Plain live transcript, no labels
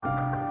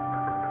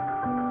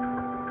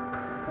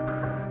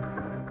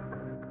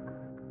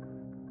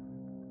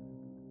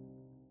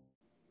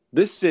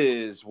This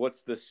is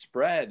What's the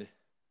Spread?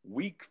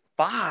 Week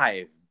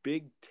 5,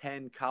 Big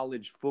Ten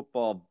college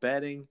football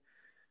betting.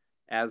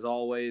 As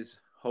always,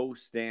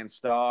 host Dan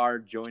Starr,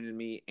 joining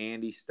me,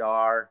 Andy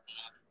Starr.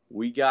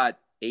 We got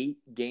 8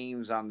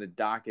 games on the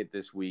docket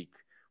this week.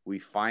 We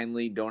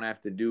finally don't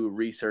have to do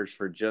research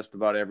for just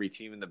about every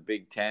team in the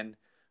Big Ten.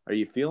 Are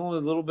you feeling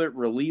a little bit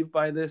relieved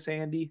by this,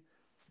 Andy?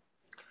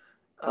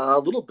 A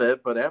little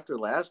bit, but after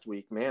last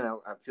week, man,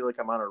 I feel like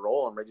I'm on a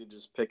roll. I'm ready to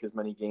just pick as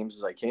many games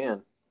as I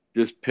can.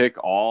 Just pick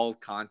all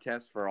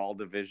contests for all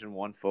Division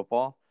I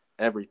football?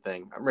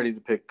 Everything. I'm ready to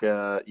pick.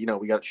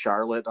 We got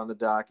Charlotte on the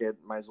docket.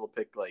 Might as well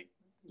pick like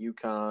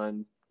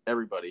UConn.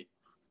 Everybody.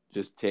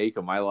 Just take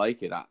them. I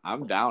like it.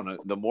 I'm down.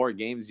 The more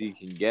games you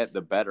can get, the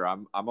better.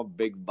 I'm a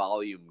big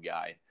volume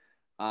guy.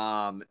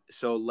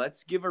 So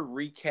let's give a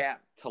recap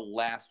to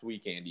last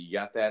week, Andy. You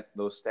got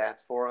those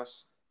stats for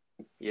us?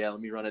 Yeah,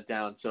 let me run it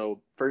down. So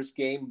first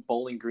game,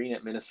 Bowling Green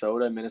at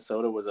Minnesota.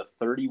 Minnesota was a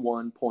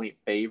 31-point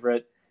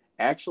favorite,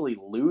 actually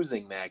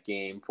losing that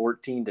game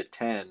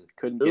 14-10.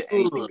 Couldn't get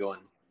anything going.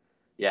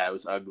 Yeah, it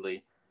was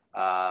ugly.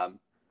 I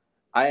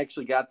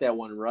actually got that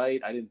one right.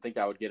 I didn't think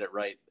I would get it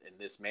right in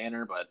this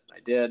manner, but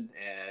I did.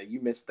 You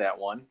missed that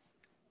one.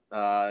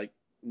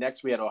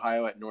 Next, we had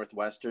Ohio at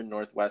Northwestern.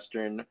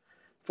 Northwestern,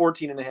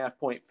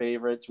 14.5-point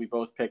favorites. We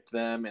both picked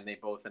them, and they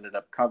both ended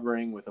up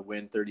covering with a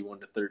win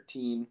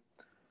 31-13.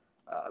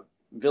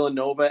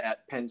 Villanova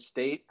at Penn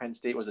State. Penn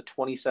State was a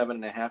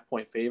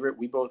 27.5-point favorite.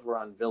 We both were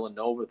on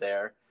Villanova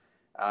there,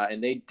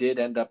 and they did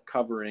end up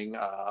covering,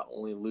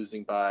 only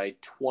losing by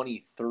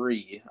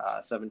 23,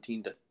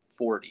 17-40.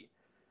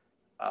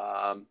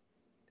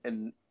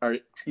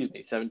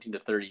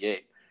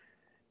 17-38.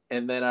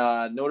 And then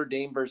Notre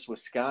Dame versus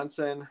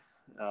Wisconsin.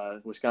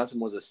 Wisconsin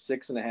was a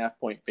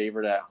 6.5-point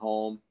favorite at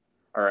home.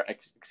 That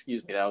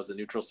was a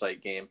neutral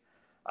site game.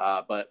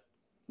 But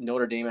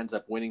Notre Dame ends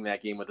up winning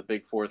that game with a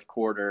big fourth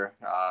quarter.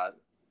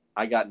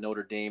 I got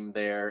Notre Dame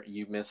there.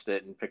 You missed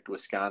it and picked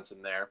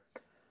Wisconsin there.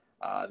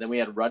 Then we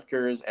had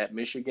Rutgers at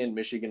Michigan.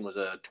 Michigan was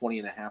a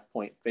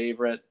 20.5-point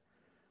favorite.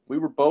 We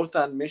were both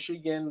on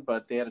Michigan,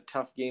 but they had a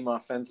tough game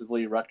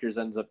offensively. Rutgers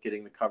ends up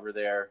getting the cover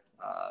there,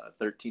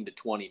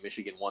 13-20.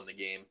 Michigan won the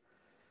game.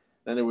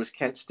 Then there was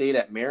Kent State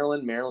at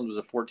Maryland. Maryland was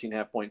a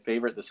 14.5-point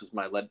favorite. This was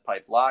my lead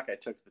pipe lock. I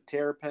took the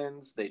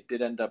Terrapins. They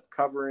did end up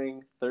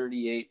covering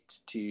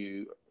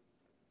 38-13.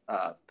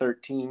 Or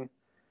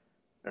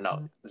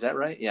no, is that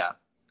right? Yeah.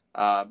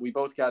 We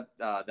both got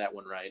that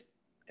one right.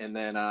 And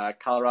then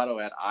Colorado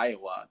at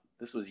Iowa.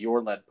 This was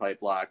your lead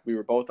pipe lock. We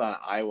were both on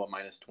Iowa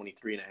minus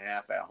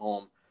 23.5 at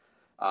home.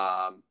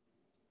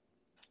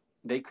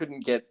 They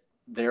couldn't get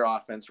their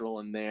offense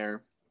rolling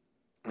there,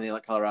 and they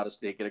let Colorado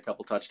State get a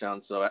couple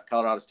touchdowns. So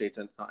Colorado State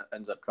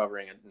ends up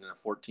covering it in a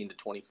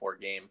 14-24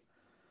 game.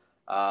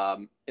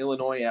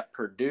 Illinois at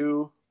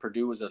Purdue.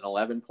 Purdue was an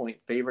 11-point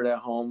favorite at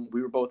home.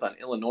 We were both on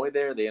Illinois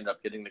there. They ended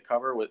up getting the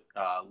cover with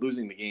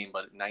losing the game,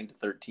 but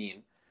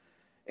 9-13.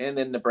 And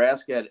then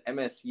Nebraska at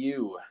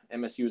MSU.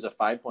 MSU is a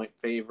 5-point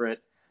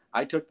favorite.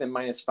 I took them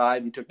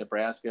 -5. You took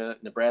Nebraska.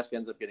 Nebraska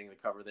ends up getting the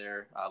cover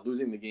there,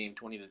 losing the game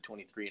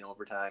 20-23 in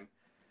overtime.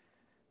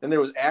 Then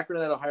there was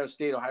Akron at Ohio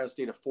State. Ohio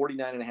State, a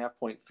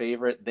 49.5-point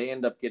favorite. They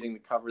end up getting the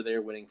cover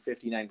there, winning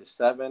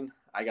 59-7.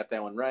 I got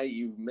that one right.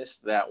 You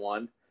missed that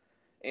one.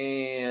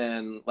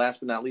 And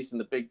last but not least, in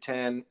the Big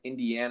Ten,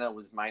 Indiana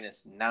was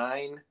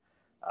 -9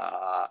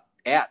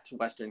 at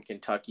Western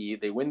Kentucky.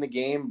 They win the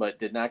game, but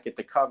did not get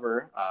the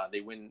cover.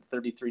 They win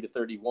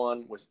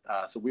 33-31.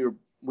 So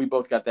we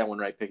both got that one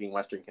right, picking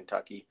Western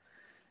Kentucky.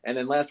 And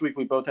then last week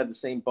we both had the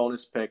same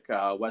bonus pick,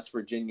 West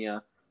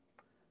Virginia.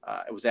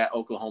 It was at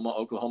Oklahoma.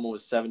 Oklahoma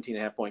was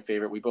 17.5-point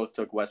favorite. We both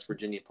took West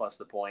Virginia plus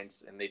the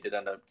points, and they did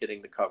end up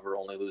getting the cover,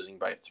 only losing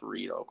by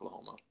 3 to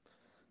Oklahoma.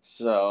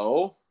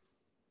 So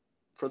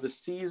for the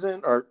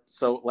season,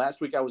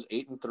 last week I was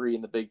 8-3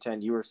 in the Big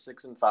Ten. You were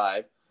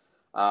 6-5.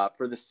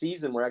 For the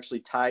season, we're actually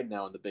tied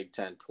now in the Big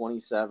Ten,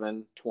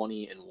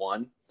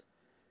 27-20-1.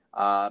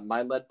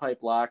 My lead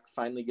pipe lock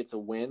finally gets a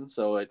win,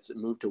 so it's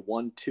moved to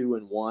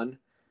 1-2-1.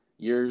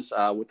 Yours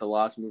with the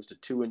loss moves to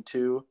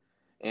 2-2.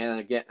 And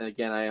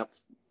again, I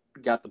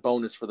got the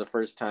bonus for the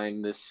first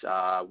time this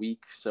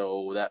week,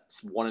 so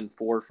that's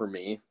 1-4 for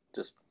me.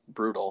 Just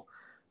brutal.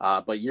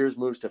 But yours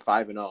moves to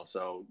 5-0,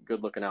 so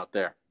good looking out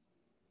there.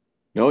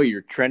 No,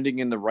 you're trending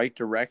in the right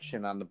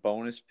direction on the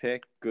bonus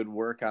pick. Good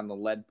work on the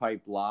lead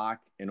pipe lock.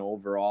 And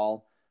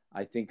overall,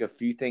 I think a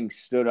few things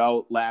stood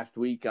out last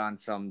week on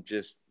some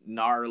just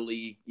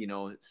gnarly,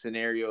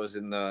 scenarios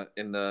in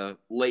the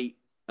late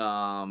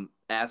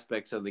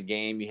aspects of the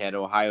game. You had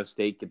Ohio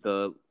State get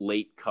the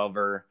late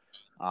cover.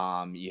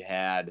 You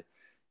had,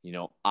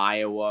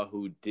 Iowa,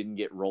 who didn't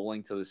get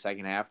rolling till the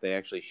second half. They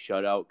actually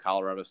shut out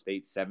Colorado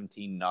State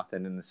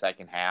 17-0 in the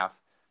second half.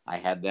 I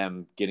had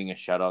them getting a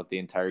shutout the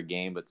entire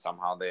game, but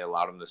somehow they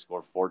allowed them to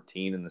score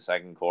 14 in the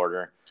second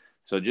quarter.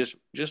 So just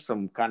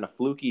some kind of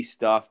fluky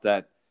stuff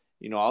that,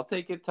 I'll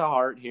take it to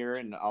heart here,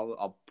 and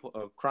I'll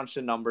crunch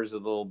the numbers a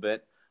little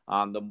bit.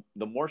 The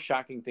more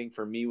shocking thing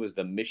for me was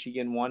the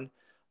Michigan one.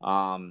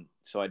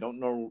 So I don't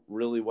know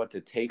really what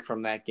to take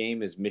from that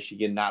game. Is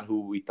Michigan not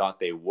who we thought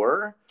they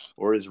were,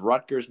 or is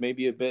Rutgers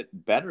maybe a bit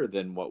better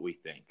than what we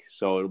think?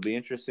 So it'll be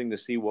interesting to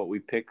see what we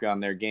pick on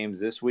their games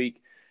this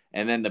week.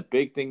 And then the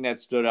big thing that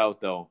stood out,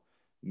 though,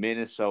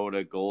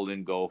 Minnesota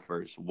Golden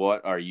Gophers.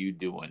 What are you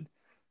doing?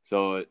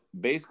 So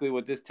basically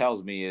what this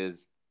tells me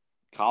is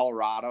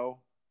Colorado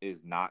is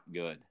not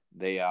good.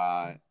 They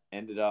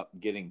ended up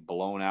getting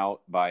blown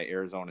out by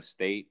Arizona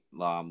State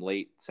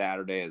late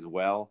Saturday as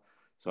well.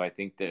 So I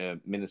think the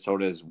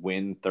Minnesota's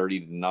win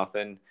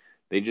 30-0.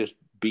 They just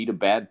beat a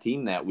bad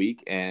team that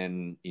week,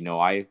 and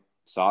I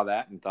saw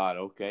that and thought,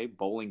 okay,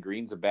 Bowling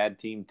Green's a bad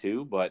team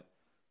too, but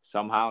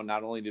somehow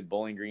not only did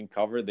Bowling Green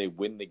cover, they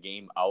win the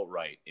game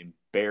outright.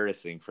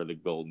 Embarrassing for the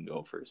Golden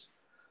Gophers.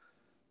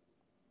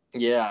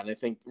 Yeah, and I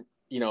think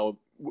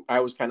I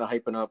was kind of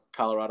hyping up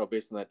Colorado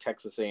based on that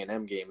Texas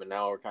A&M game, and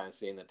now we're kind of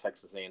seeing that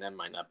Texas A&M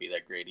might not be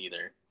that great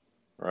either.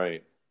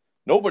 Right.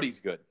 Nobody's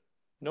good.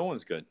 No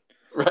one's good.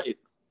 Right.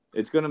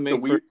 It's going to make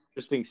for an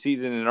interesting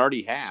season, and it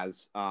already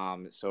has.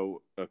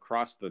 So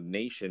across the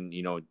nation,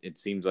 it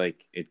seems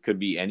like it could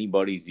be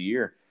anybody's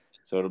year.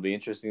 So it'll be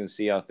interesting to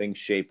see how things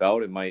shape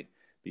out. It might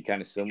be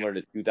kind of similar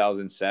to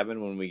 2007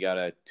 when we got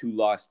a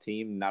 2-loss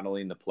team, not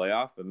only in the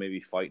playoff, but maybe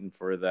fighting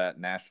for that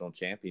national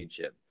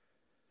championship.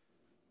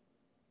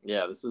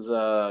 Yeah, this is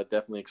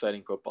definitely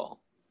exciting football.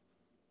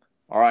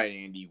 All right,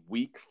 Andy,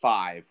 week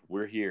 5,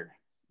 we're here.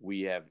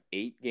 We have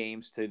 8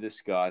 games to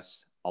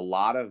discuss. A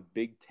lot of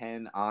Big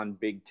Ten on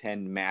Big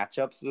Ten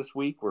matchups this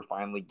week. We're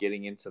finally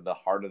getting into the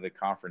heart of the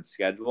conference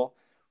schedule.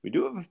 We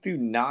do have a few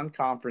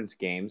non-conference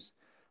games.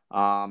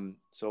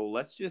 So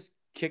let's just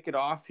kick it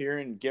off here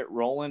and get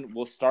rolling.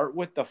 We'll start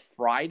with the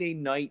Friday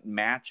night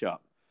matchup.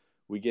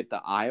 We get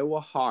the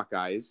Iowa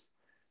Hawkeyes.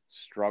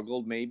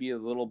 Struggled maybe a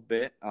little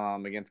bit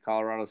against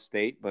Colorado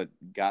State, but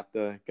got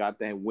the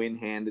win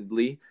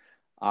handedly.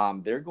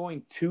 They're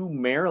going to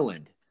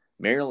Maryland.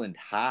 Maryland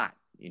hot.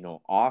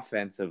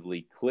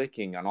 Offensively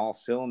clicking on all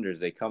cylinders.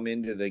 They come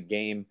into the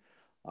game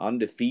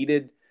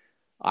undefeated.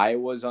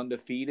 Iowa's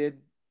undefeated.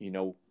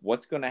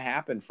 What's going to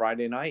happen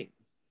Friday night?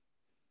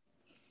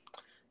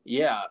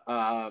 Yeah.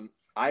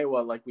 Iowa,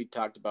 like we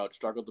talked about,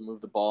 struggled to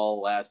move the ball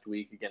last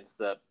week against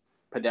the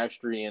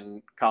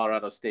pedestrian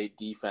Colorado State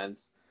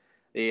defense.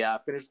 They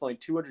finished only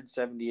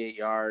 278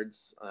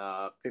 yards,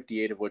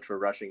 58 of which were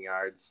rushing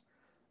yards.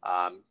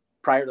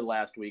 Prior to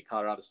last week,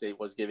 Colorado State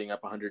was giving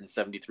up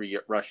 173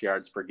 rush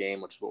yards per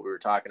game, which is what we were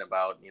talking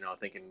about,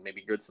 thinking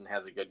maybe Goodson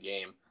has a good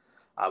game.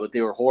 But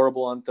they were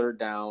horrible on third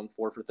down,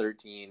 4 for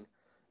 13.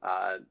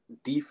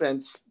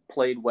 Defense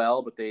played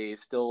well, but they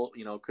still,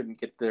 couldn't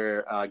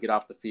get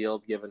off the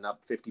field, giving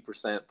up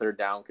 50% third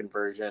down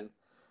conversion.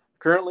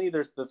 Currently,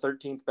 they're the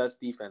 13th best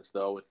defense,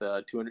 though, with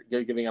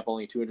giving up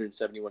only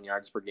 271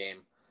 yards per game.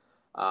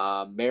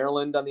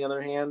 Maryland, on the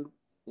other hand,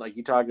 like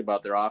you talked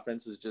about, their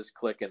offense is just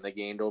clicking. They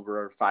gained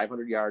over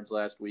 500 yards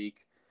last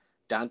week.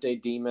 Dante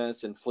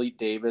Demas and Fleet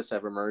Davis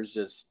have emerged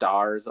as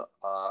stars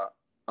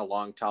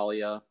along with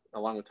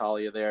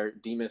Talia there.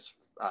 Demas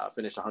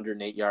finished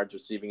 108 yards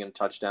receiving and a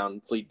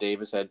touchdown. Fleet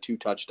Davis had 2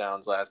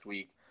 touchdowns last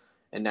week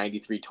and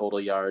 93 total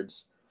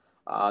yards.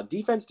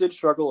 Defense did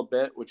struggle a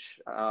bit, which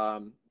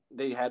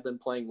they had been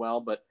playing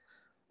well, but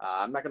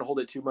I'm not going to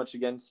hold it too much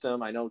against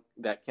them. I know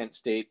that Kent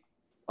State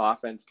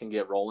offense can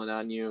get rolling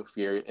on you if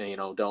you're,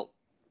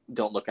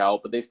 don't look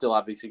out, but they still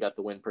obviously got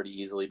the win pretty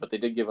easily, but they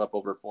did give up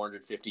over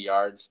 450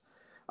 yards.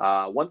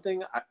 One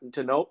thing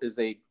to note is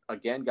they,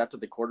 again, got to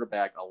the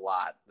quarterback a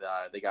lot.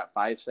 They got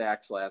 5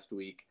 sacks last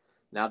week.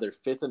 Now they're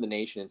 5th in the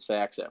nation in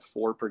sacks at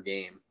 4 per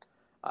game.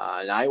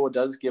 And Iowa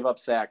does give up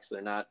sacks.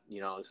 They're not,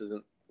 this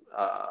isn't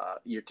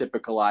your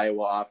typical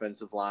Iowa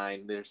offensive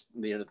line. They're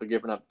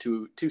giving up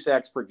two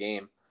sacks per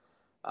game.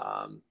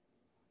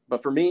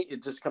 But for me,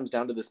 it just comes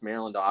down to this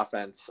Maryland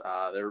offense.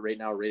 They're right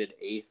now rated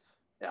 8th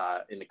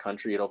in the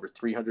country at over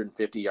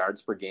 350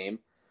 yards per game.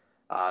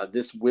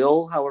 This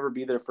will, however,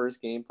 be their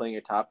first game playing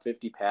a top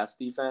 50 pass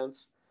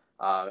defense.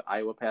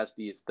 Iowa pass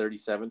D is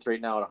 37th right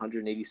now at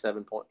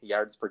 187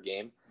 yards per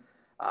game.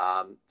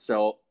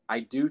 So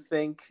I do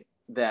think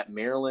that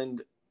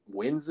Maryland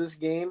wins this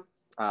game.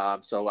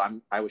 So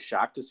I was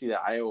shocked to see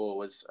that Iowa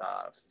was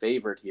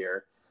favored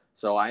here.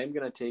 So I am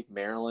going to take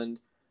Maryland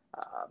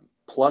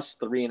plus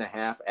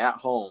 3.5 at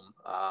home.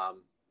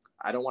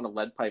 I don't want to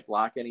lead pipe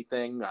lock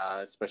anything,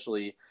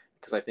 especially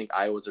because I think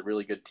Iowa's a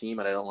really good team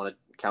and I don't want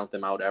to count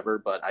them out ever,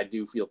 but I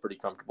do feel pretty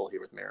comfortable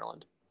here with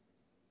Maryland.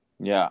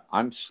 Yeah,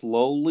 I'm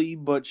slowly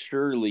but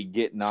surely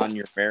getting on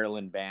your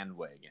Maryland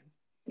bandwagon.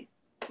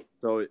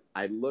 So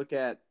I look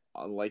at,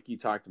 like you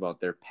talked about,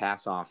 their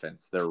pass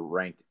offense. They're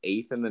ranked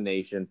 8th in the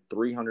nation,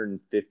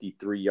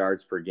 353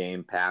 yards per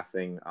game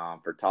passing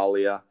for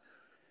Talia.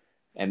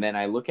 And then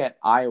I look at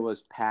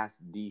Iowa's pass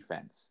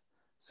defense.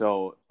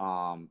 So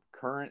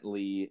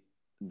currently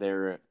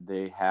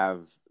they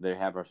have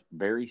a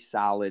very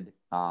solid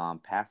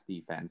pass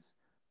defense,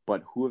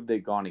 but who have they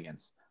gone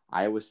against?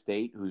 Iowa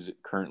State, who's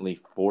currently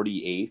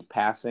 48th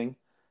passing.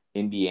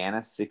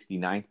 Indiana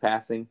 69th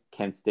passing,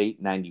 Kent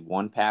State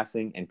 91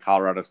 passing, and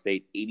Colorado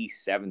State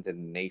 87th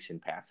in the nation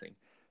passing.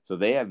 So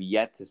they have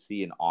yet to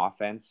see an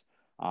offense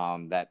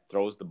that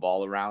throws the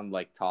ball around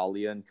like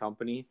Talia and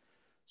company.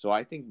 So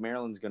I think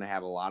Maryland's going to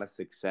have a lot of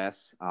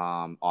success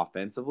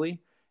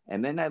offensively.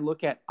 And then I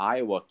look at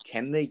Iowa.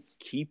 Can they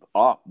keep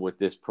up with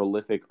this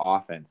prolific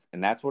offense?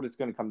 And that's what it's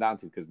going to come down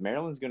to, because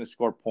Maryland's going to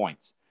score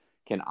points.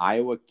 Can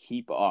Iowa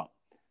keep up?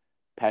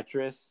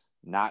 Petrus,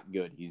 not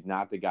good. He's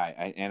not the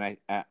guy.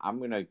 I'm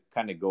going to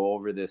kind of go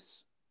over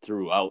this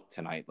throughout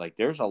tonight. Like,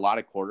 there's a lot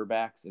of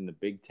quarterbacks in the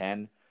Big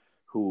Ten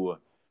who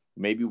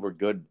maybe were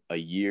good a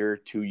year,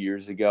 2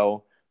 years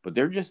ago, but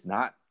they're just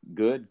not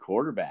good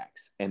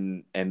quarterbacks.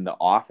 And the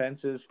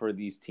offenses for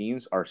these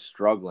teams are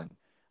struggling.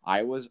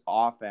 Iowa's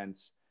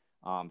offense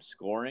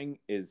scoring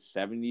is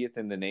 70th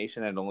in the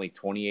nation at only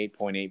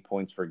 28.8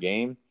 points per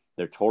game.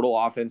 Their total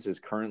offense is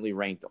currently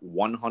ranked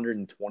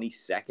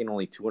 122nd,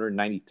 only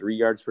 293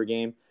 yards per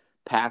game.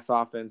 Pass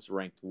offense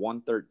ranked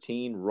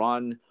 113.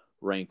 Run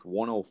ranked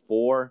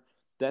 104.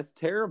 That's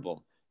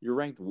terrible. You're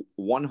ranked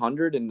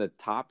 100 in the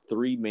top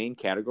three main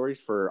categories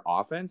for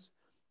offense.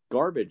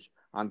 Garbage.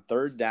 On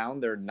third down,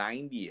 they're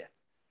 90th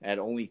at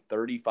only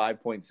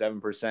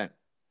 35.7%.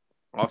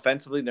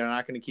 Offensively, they're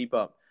not going to keep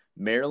up.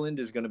 Maryland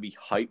is going to be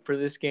hyped for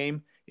this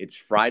game. It's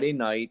Friday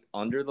night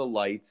under the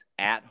lights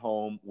at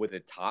home with a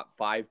top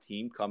 5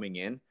 team coming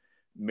in.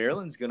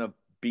 Maryland's going to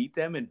beat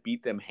them and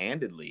beat them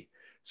handedly.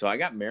 So I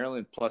got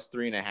Maryland plus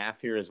 3.5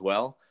 here as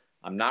well.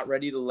 I'm not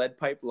ready to lead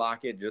pipe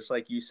lock it. Just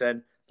like you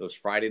said, those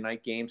Friday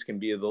night games can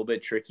be a little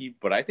bit tricky,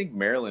 but I think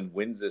Maryland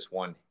wins this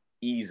one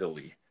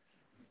easily.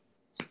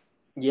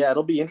 Yeah,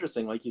 it'll be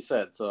interesting, like you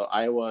said. So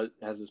Iowa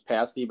has this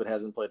pass D, but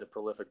hasn't played a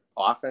prolific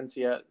offense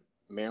yet.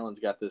 Maryland's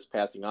got this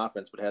passing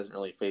offense, but hasn't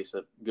really faced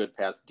a good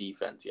pass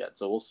defense yet.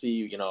 So we'll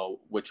see,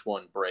 which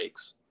one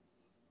breaks.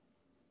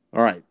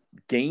 All right,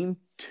 game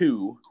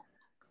 2,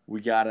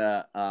 we got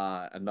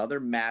another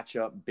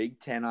matchup, Big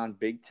Ten on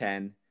Big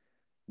Ten,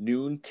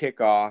 noon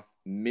kickoff,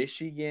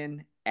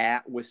 Michigan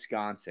at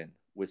Wisconsin.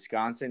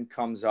 Wisconsin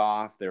comes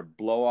off their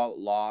blowout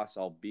loss,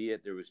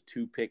 albeit there was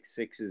 2 pick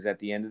sixes at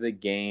the end of the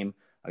game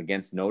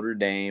against Notre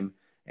Dame.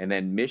 And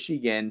then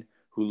Michigan,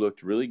 who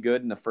looked really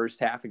good in the first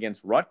half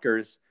against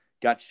Rutgers,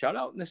 got shut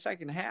out in the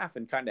second half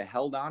and kind of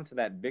held on to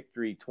that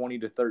victory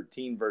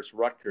 20-13 versus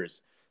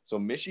Rutgers. So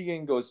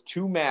Michigan goes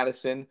to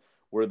Madison,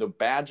 where the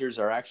Badgers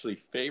are actually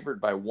favored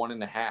by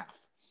 1.5.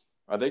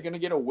 Are they going to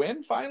get a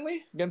win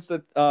finally against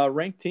the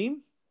ranked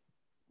team?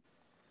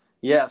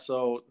 Yeah,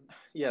 so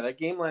that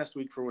game last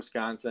week for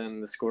Wisconsin,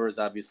 the score is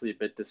obviously a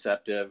bit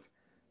deceptive.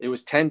 It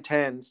was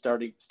 10-10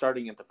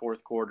 starting at the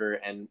fourth quarter,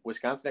 and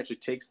Wisconsin actually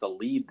takes the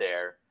lead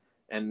there.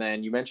 And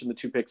then you mentioned the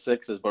 2 pick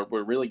sixes, but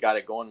what really got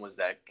it going was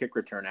that kick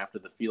return after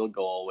the field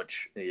goal,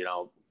 which,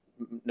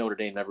 Notre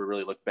Dame never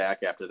really looked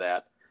back after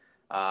that.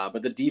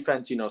 But the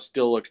defense,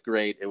 still looked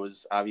great. It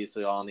was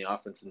obviously all on the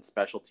offense and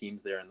special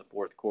teams there in the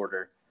fourth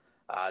quarter.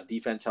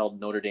 Defense held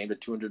Notre Dame to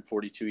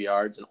 242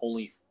 yards and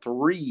only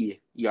 3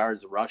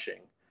 yards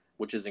rushing,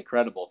 which is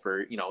incredible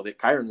for, that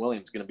Kyron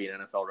Williams is going to be an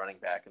NFL running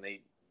back, and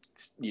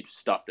you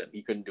stuffed him.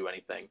 He couldn't do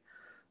anything.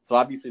 So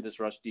obviously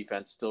this rush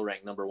defense still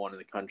ranked number 1 in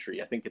the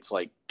country. I think it's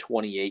like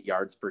 28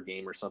 yards per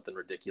game or something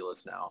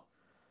ridiculous now.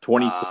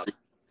 20.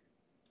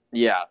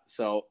 Yeah.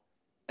 So,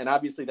 and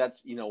obviously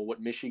that's,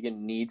 what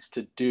Michigan needs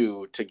to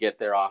do to get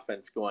their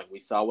offense going. We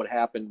saw what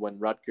happened when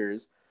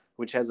Rutgers,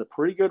 which has a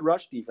pretty good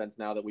rush defense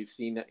now that we've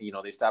seen,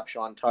 they stopped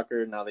Sean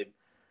Tucker. Now they've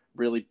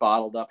really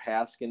bottled up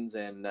Haskins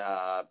and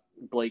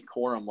Blake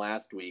Corum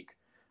last week.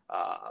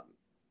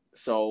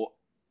 So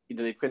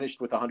they finished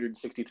with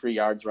 163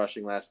 yards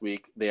rushing last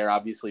week. They are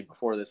obviously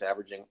before this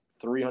averaging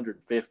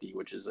 350,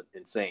 which is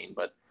insane.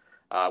 But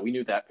we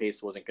knew that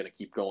pace wasn't going to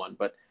keep going.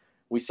 But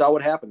we saw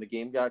what happened. The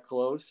game got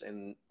close,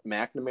 and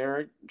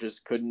McNamara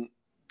just couldn't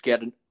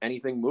get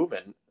anything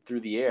moving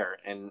through the air.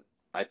 And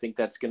I think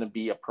that's going to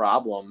be a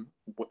problem,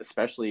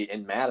 especially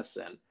in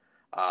Madison.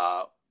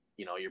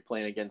 You're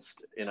playing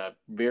against in a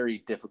very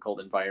difficult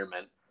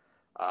environment.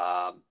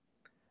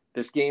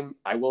 This game,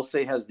 I will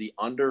say, has the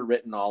under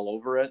written all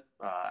over it.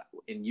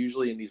 And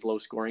usually in these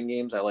low-scoring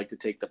games, I like to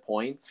take the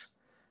points.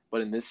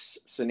 But in this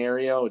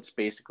scenario, it's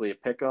basically a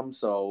pick 'em.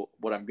 So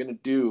what I'm going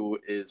to do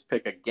is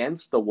pick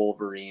against the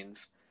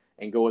Wolverines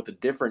and go with a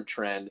different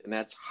trend, and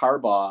that's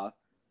Harbaugh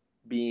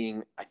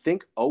being, I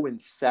think,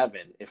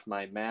 0-7, if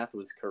my math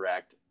was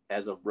correct,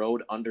 as a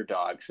road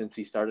underdog since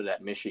he started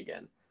at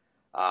Michigan.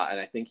 And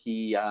I think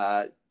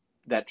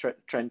that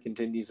trend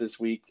continues this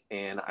week,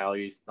 and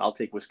I'll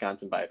take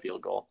Wisconsin by a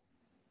field goal.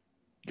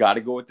 Got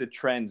to go with the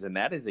trends, and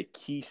that is a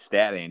key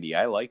stat, Andy.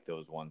 I like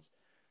those ones.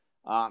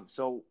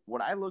 So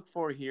what I look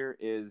for here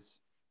is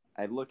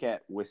I look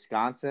at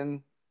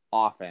Wisconsin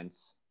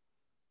offense,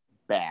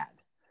 bad,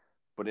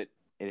 but it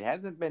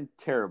hasn't been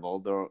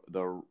terrible.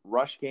 The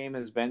rush game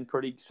has been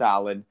pretty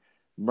solid.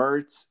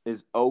 Mertz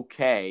is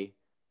okay,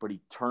 but he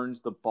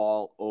turns the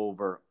ball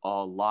over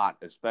a lot,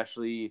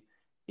 especially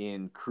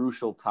in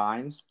crucial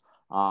times.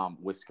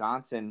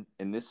 Wisconsin,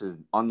 and this is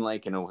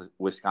unlike in a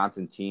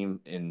Wisconsin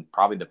team in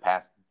probably the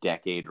past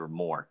decade or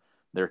more.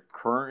 They're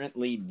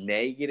currently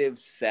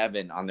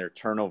 -7 on their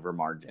turnover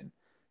margin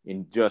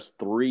in just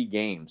 3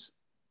 games.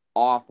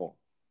 Awful.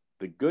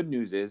 The good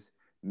news is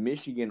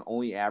Michigan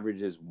only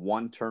averages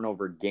 1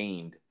 turnover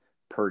gained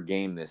per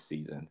game this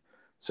season.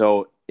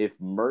 So if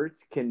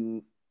Mertz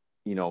can,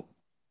 you know,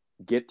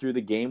 get through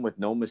the game with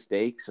no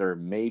mistakes or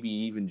maybe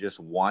even just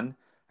one,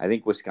 I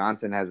think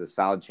Wisconsin has a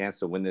solid chance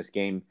to win this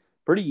game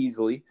pretty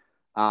easily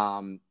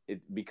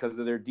because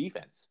of their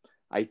defense.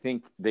 I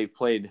think they've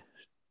played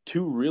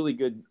 2 really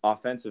good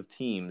offensive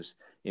teams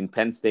in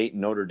Penn State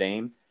and Notre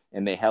Dame,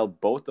 and they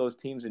held both those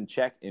teams in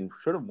check and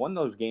should have won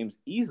those games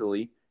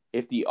easily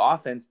if the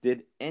offense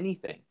did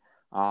anything.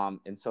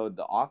 And so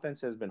the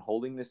offense has been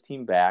holding this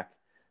team back.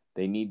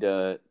 They need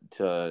to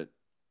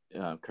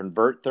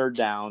convert third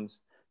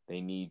downs. They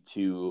need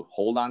to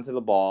hold on to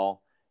the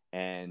ball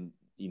and,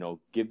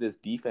 give this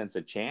defense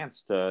a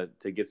chance to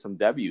get some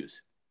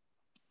W's.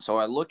 So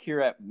I look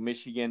here at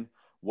Michigan.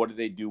 What do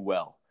they do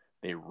well?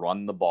 They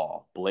run the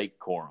ball. Blake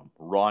Corum,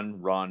 run,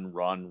 run,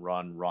 run,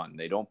 run, run.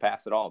 They don't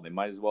pass at all. They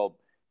might as well,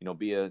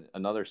 be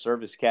another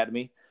service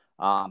academy.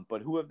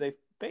 But who have they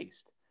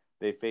faced?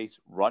 They face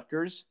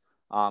Rutgers,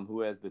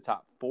 who has the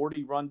top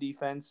 40 run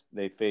defense.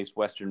 They face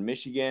Western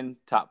Michigan,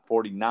 top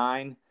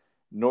 49.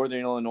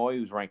 Northern Illinois,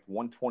 who's ranked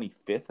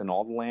 125th in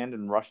all the land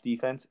and rush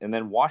defense. And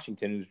then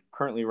Washington, who's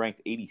currently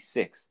ranked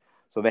 86th.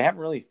 So they haven't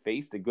really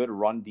faced a good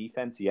run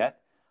defense yet.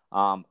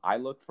 I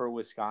look for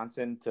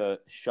Wisconsin to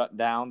shut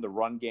down the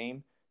run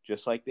game,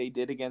 just like they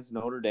did against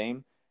Notre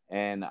Dame.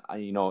 And,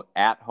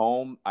 at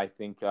home, I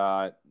think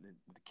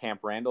Camp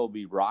Randall will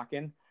be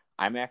rocking.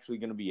 I'm actually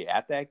going to be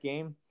at that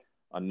game.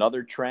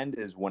 Another trend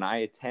is when I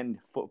attend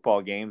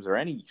football games or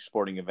any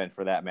sporting event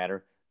for that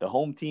matter, the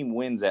home team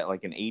wins at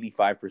like an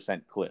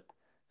 85% clip.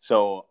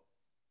 So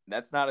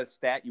that's not a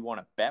stat you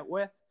want to bet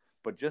with,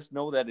 but just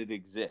know that it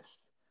exists.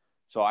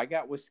 So I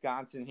got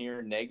Wisconsin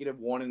here,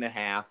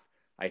 -1.5.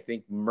 I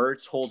think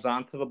Mertz holds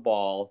on to the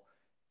ball,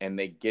 and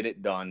they get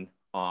it done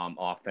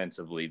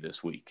offensively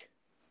this week.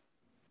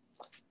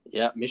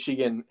 Yeah,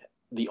 Michigan,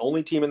 the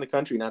only team in the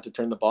country not to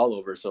turn the ball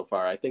over so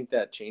far. I think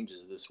that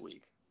changes this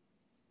week.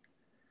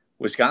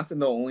 Wisconsin,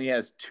 though, only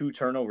has 2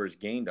 turnovers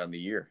gained on the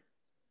year.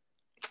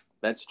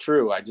 That's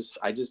true. I just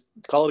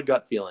call it a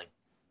gut feeling.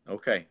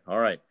 Okay, all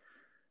right.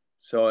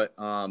 So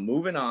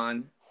moving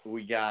on,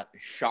 we got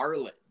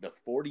Charlotte, the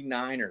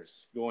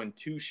 49ers, going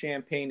to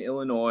Champaign,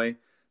 Illinois.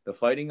 The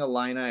Fighting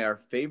Illini are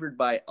favored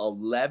by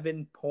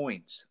 11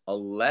 points.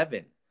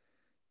 11.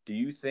 Do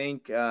you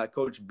think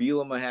Coach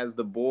Bielema has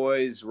the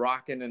boys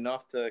rocking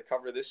enough to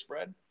cover this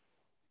spread?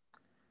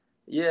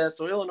 Yeah,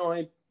 so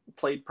Illinois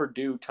played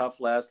Purdue tough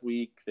last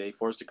week. They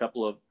forced a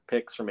couple of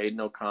picks from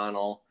Aiden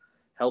O'Connell,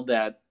 held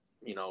that,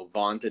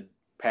 vaunted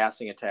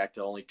passing attack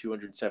to only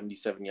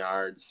 277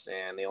 yards,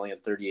 and they only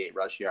had 38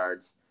 rush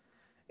yards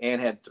and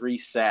had 3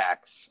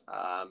 sacks.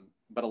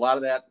 But a lot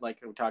of that, like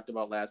we talked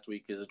about last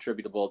week, is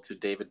attributable to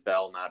David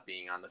Bell not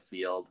being on the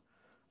field.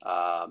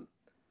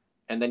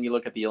 And then you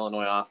look at the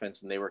Illinois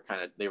offense, and they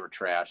were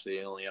trash.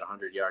 They only had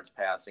 100 yards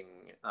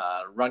passing.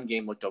 Run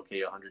game looked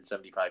okay,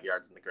 175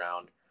 yards on the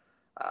ground.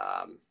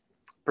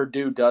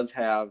 Purdue does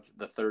have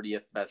the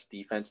 30th best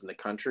defense in the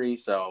country,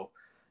 so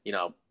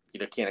you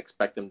can't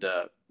expect them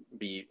to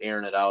be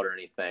airing it out or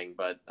anything,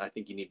 but I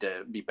think you need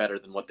to be better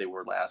than what they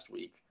were last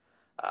week.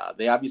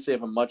 They obviously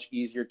have a much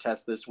easier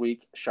test this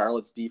week.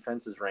 Charlotte's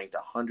defense is ranked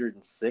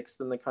 106th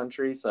in the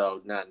country,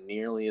 so not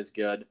nearly as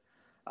good.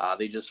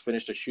 They just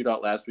finished a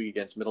shootout last week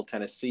against Middle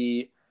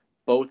Tennessee.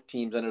 Both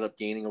teams ended up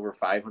gaining over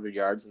 500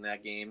 yards in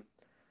that game.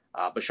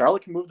 But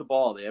Charlotte can move the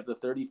ball. They have the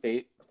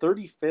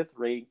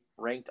 35th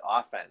ranked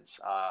offense,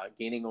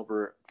 gaining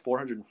over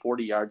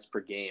 440 yards per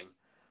game.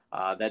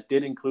 That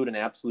did include an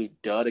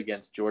absolute dud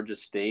against Georgia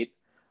State.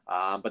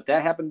 But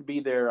that happened to be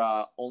their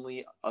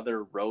only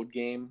other road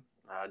game.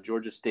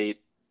 Georgia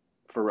State,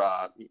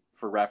 for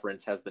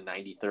reference, has the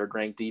 93rd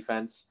ranked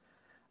defense.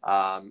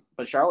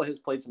 But Charlotte has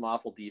played some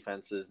awful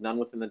defenses, none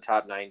within the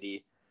top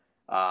 90.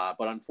 But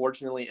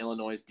unfortunately,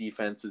 Illinois'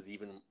 defense is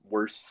even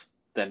worse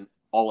than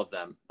all of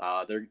them.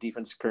 Their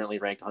defense is currently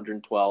ranked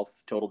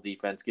 112th total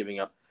defense, giving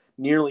up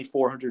nearly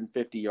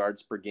 450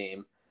 yards per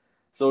game.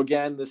 So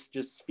again, this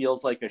just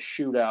feels like a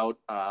shootout.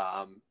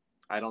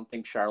 I don't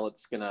think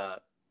Charlotte's going to,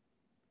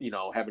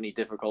 have any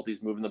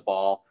difficulties moving the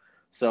ball.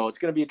 So it's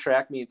going to be a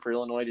track meet for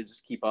Illinois to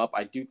just keep up.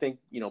 I do think,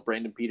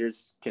 Brandon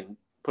Peters can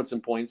put some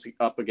points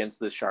up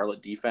against this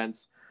Charlotte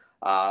defense.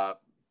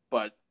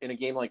 But in a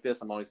game like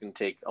this, I'm always going to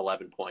take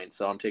 11 points.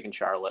 So I'm taking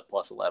Charlotte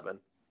plus 11.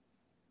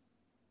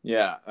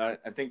 Yeah,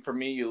 I think for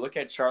me, you look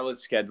at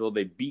Charlotte's schedule.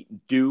 They beat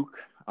Duke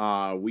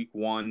week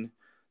 1.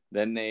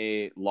 Then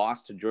they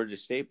lost to Georgia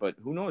State. But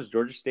who knows?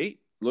 Georgia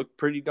State looked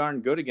pretty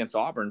darn good against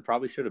Auburn.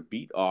 Probably should have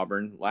beat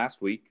Auburn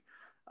last week.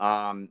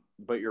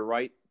 But you're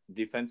right.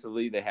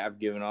 Defensively, they have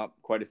given up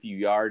quite a few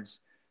yards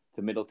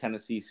to Middle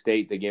Tennessee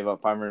State. They gave up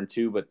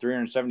 502, but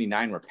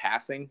 379 were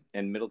passing.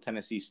 And Middle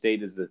Tennessee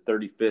State is the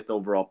 35th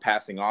overall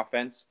passing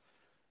offense.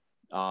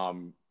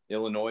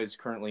 Illinois is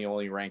currently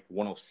only ranked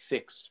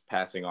 106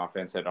 passing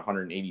offense at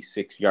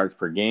 186 yards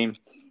per game.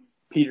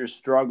 Peters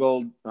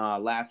struggled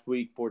last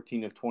week,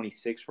 14 of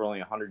 26 for only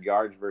 100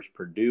 yards versus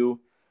Purdue.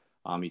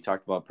 You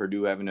talked about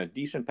Purdue having a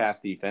decent pass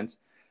defense,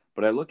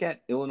 but I look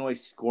at Illinois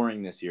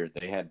scoring this year.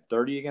 They had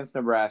 30 against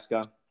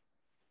Nebraska,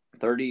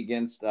 30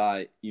 against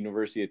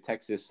University of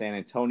Texas San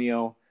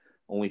Antonio,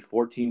 only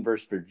 14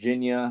 versus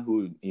Virginia,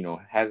 who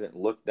hasn't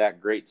looked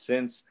that great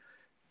since.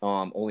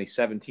 Only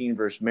 17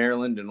 versus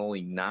Maryland and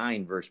only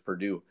 9 versus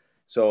Purdue.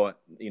 So,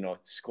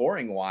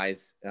 scoring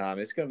wise,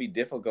 it's going to be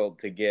difficult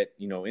to get,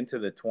 into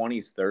the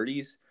 20s,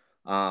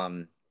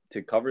 30s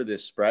to cover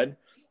this spread.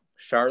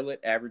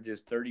 Charlotte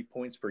averages 30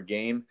 points per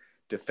game.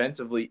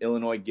 Defensively,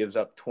 Illinois gives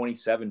up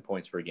 27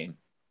 points per game.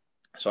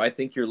 So I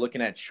think you're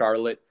looking at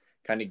Charlotte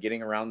kind of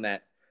getting around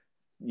that,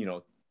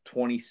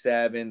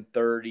 27,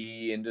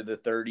 30 into the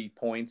 30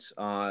 points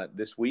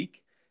this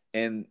week.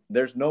 And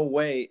there's no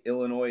way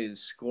Illinois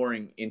is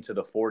scoring into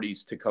the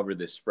 40s to cover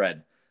this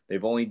spread.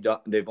 They've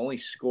only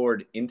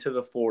scored into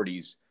the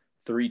 40s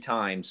 3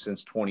 times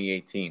since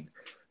 2018.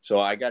 So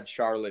I got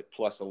Charlotte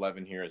plus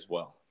 11 here as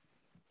well.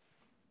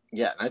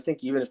 Yeah, and I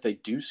think even if they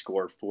do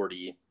score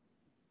 40,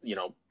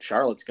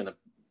 Charlotte's going to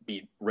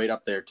be right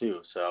up there too.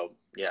 So,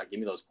 yeah, give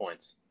me those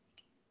points.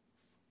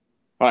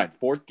 All right,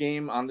 4th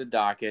game on the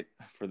docket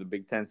for the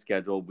Big Ten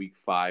schedule, Week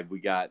 5. We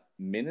got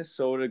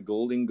Minnesota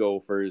Golden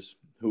Gophers,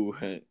 who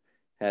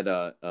had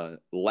a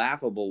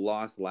laughable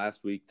loss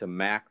last week to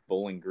Mac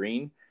Bowling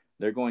Green.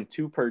 They're going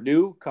to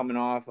Purdue, coming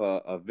off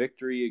a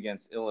victory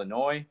against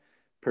Illinois.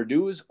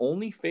 Purdue is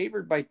only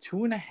favored by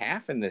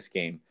 2.5 in this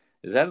game.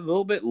 Is that a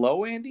little bit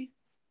low, Andy?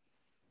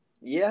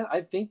 Yeah,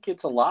 I think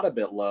it's a lot a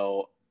bit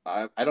low.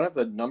 I don't have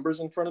the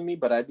numbers in front of me,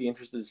 but I'd be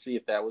interested to see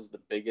if that was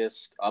the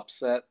biggest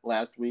upset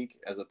last week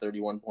as a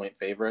 31-point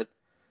favorite.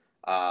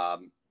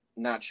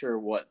 Not sure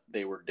what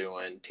they were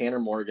doing. Tanner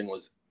Morgan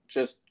was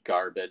just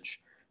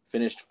garbage.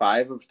 Finished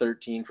 5 of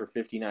 13 for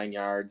 59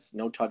 yards,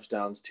 no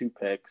touchdowns, 2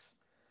 picks.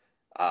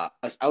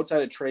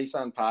 Outside of Trace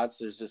Potts,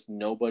 there's just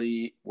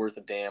nobody worth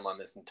a damn on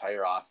this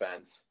entire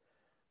offense.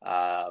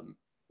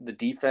 The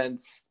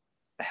defense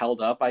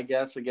held up, I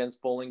guess,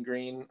 against Bowling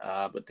Green,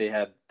 but they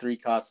had 3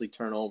 costly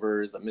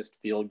turnovers, a missed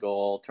field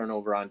goal,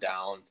 turnover on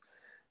downs.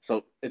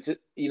 So it's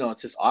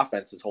this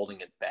offense is holding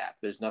it back.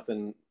 There's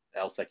nothing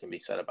else that can be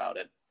said about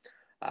it.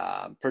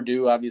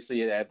 Purdue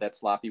obviously had that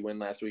sloppy win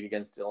last week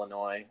against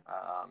Illinois.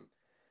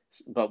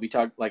 But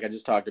like I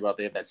just talked about,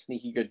 they have that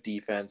sneaky good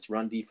defense.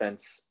 Run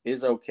defense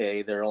is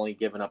okay. They're only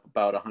giving up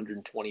about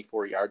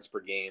 124 yards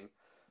per game.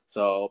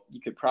 So you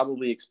could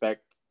probably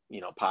expect,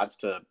 Potts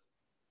to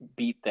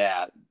beat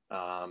that.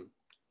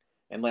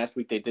 And last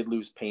week they did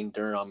lose Payne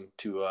Durham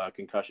to a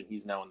concussion.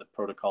 He's now in the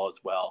protocol as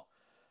well.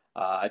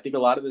 I think a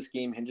lot of this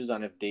game hinges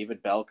on if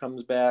David Bell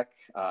comes back.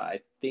 I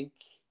think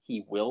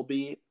he will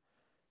be.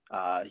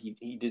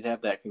 He did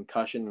have that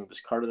concussion and was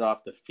carted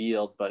off the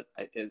field, but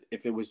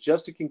if it was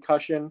just a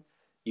concussion,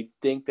 you'd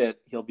think that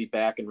he'll be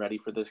back and ready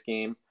for this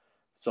game.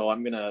 So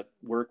I'm going to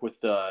work with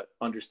the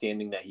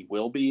understanding that he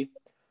will be.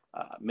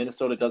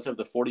 Minnesota does have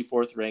the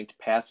 44th ranked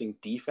passing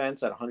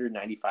defense at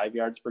 195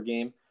 yards per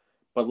game.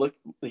 But look,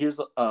 here's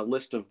a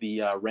list of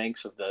the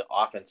ranks of the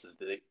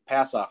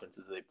pass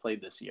offenses that they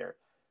played this year.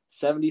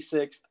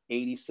 76th,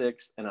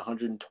 86th, and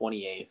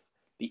 128th.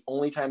 The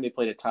only time they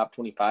played a top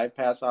 25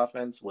 pass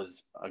offense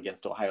was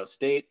against Ohio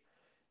State,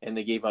 and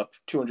they gave up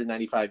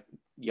 295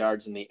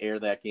 yards in the air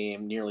that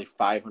game, nearly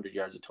 500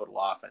 yards of total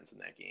offense in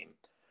that game.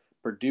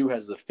 Purdue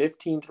has the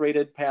 15th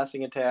rated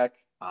passing attack.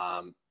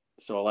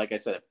 So like I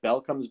said, if Bell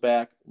comes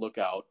back, look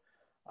out.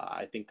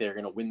 I think they're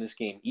going to win this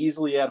game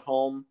easily at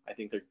home. I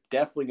think they're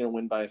definitely going to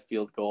win by a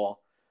field goal.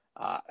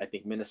 I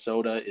think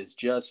Minnesota is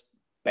just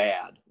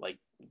bad. Like,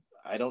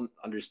 I don't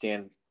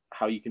understand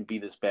how you can be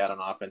this bad on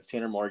offense.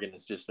 Tanner Morgan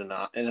is just an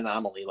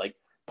anomaly. Like,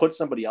 put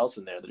somebody else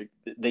in there.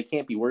 They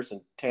can't be worse than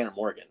Tanner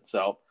Morgan.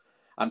 So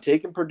I'm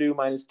taking Purdue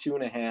minus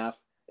 2.5,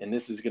 and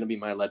this is going to be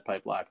my lead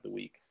pipe lock of the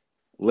week.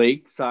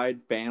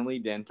 Lakeside Family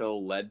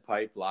Dental lead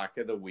pipe lock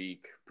of the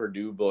week.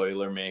 Purdue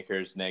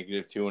Boilermakers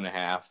negative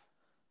 2.5.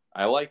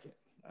 I like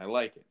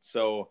it.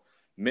 So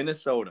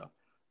Minnesota,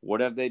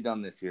 what have they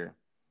done this year?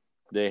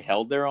 They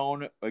held their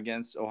own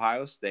against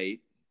Ohio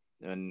State.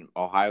 And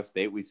Ohio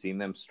State, we've seen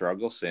them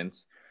struggle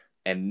since.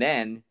 And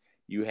then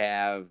you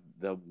have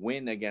the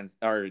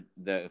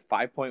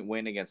 5-point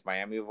win against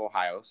Miami of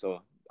Ohio.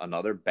 So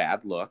another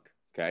bad look.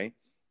 Okay.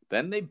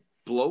 Then they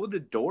blow the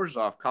doors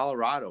off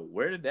Colorado.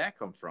 Where did that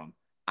come from?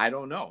 I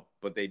don't know,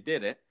 but they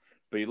did it.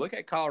 But you look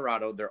at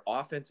Colorado, their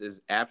offense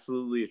is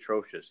absolutely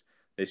atrocious.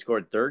 They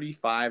scored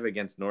 35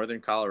 against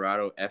Northern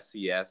Colorado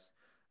FCS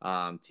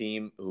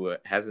team who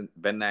hasn't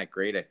been that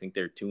great. I think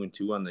they're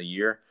 2-2 on the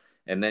year.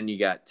 And then you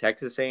got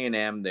Texas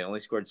A&M. They only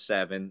scored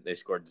 7. They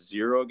scored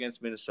 0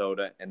 against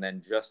Minnesota, and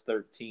then just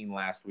 13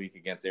 last week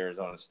against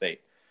Arizona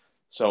State.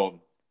 So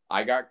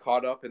I got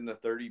caught up in the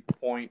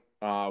 30-point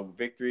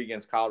victory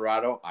against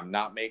Colorado. I'm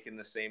not making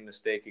the same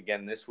mistake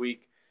again this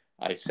week.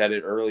 I said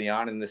it early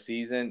on in the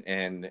season,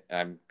 and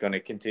I'm going to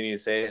continue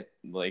to say it.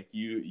 Like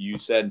you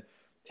said,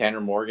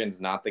 Tanner Morgan's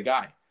not the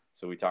guy.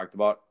 So we talked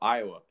about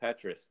Iowa,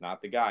 Petrus,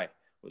 not the guy.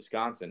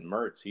 Wisconsin,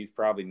 Mertz, he's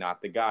probably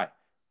not the guy.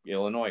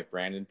 Illinois,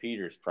 Brandon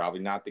Peters,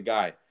 probably not the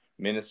guy.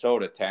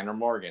 Minnesota, Tanner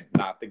Morgan,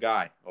 not the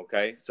guy.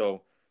 Okay,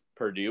 so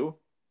Purdue,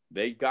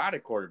 they got a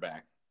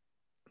quarterback.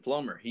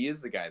 Plummer, he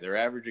is the guy. They're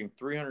averaging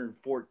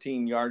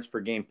 314 yards per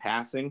game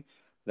passing.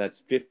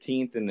 That's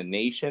 15th in the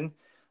nation.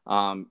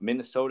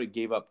 Minnesota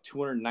gave up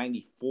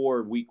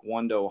 294 week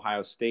one to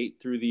Ohio State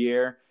through the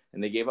air,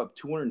 and they gave up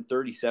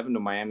 237 to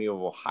Miami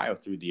of Ohio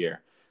through the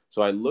air.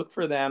 So I look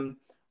for them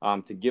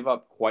to give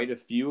up quite a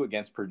few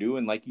against Purdue.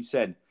 And like you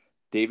said,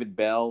 David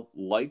Bell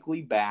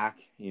likely back.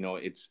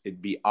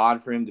 It'd be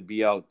odd for him to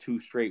be out 2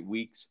 straight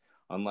weeks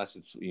unless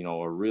it's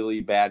a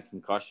really bad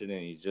concussion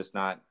and he's just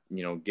not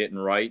getting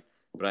right.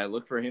 But I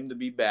look for him to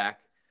be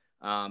back.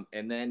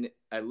 And then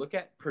I look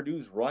at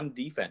Purdue's run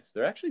defense.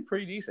 They're actually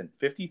pretty decent.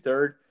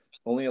 53rd,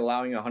 only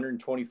allowing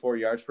 124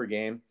 yards per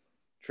game.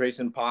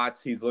 Trayson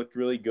Potts, he's looked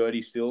really good.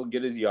 He still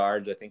get his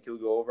yards. I think he'll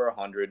go over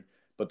 100,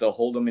 but they'll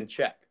hold him in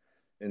check.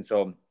 And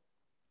so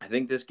I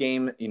think this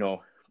game,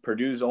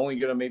 Purdue's only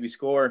going to maybe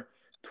score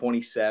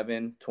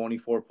 27,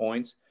 24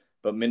 points,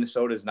 but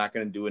Minnesota is not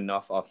going to do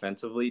enough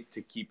offensively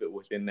to keep it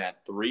within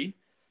that 3.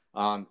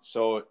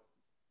 So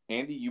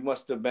Andy, you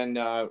must have been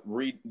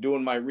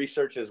doing my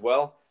research as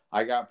well.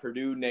 I got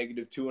Purdue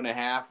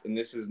 -2.5, and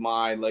this is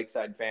my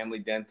Lakeside Family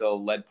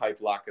Dental lead pipe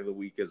lock of the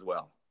week as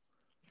well.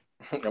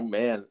 Oh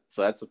man,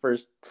 so that's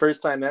the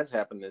first time that's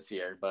happened this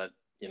year, but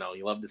you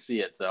love to see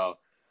it. So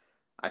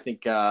I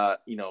think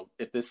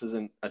if this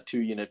isn't a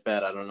 2-unit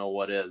bet, I don't know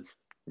what is.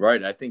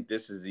 Right, I think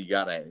this is you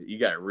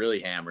gotta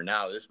really hammer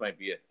now. This might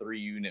be a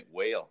 3-unit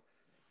whale.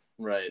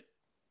 Right.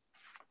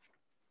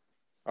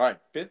 All right,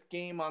 5th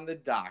game on the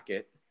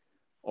docket.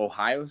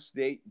 Ohio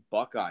State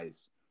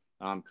Buckeyes,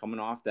 coming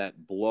off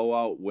that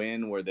blowout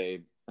win where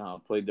they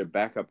played their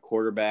backup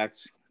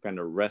quarterbacks, kind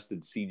of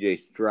rested C.J.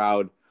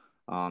 Stroud.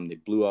 They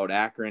blew out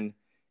Akron,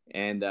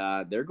 and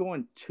they're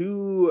going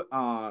to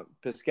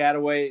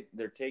Piscataway.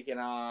 They're taking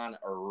on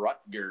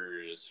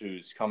Rutgers,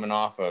 who's coming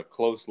off a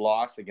close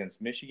loss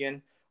against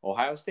Michigan.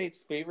 Ohio State's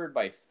favored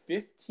by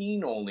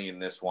 15 only in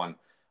this one.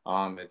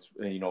 It's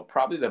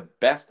probably the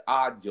best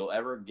odds you'll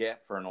ever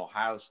get for an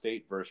Ohio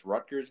State versus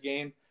Rutgers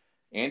game.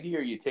 Andy,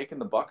 are you taking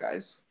the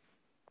Buckeyes?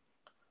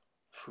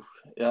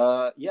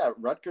 Yeah,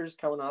 Rutgers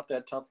coming off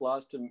that tough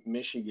loss to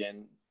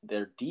Michigan.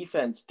 Their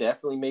defense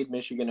definitely made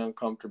Michigan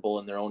uncomfortable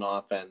in their own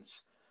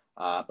offense.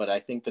 But I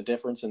think the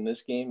difference in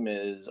this game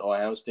is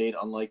Ohio State,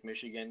 unlike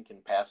Michigan,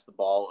 can pass the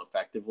ball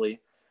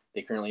effectively.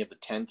 They currently have the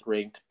 10th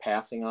ranked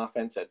passing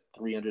offense at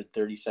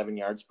 337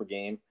 yards per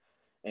game.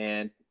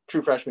 And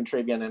true freshman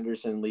Travion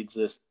Henderson leads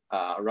this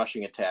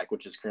rushing attack,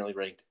 which is currently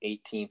ranked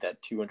 18th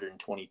at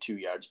 222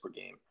 yards per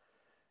game.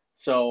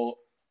 So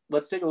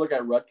let's take a look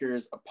at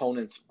Rutgers'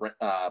 opponents'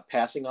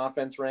 passing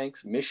offense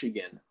ranks.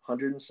 Michigan,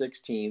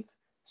 116th.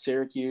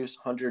 Syracuse,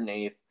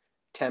 108th.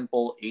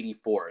 Temple,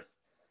 84th.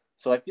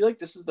 So I feel like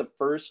this is the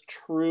first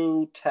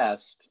true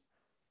test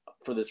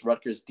for this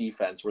Rutgers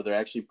defense where they're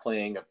actually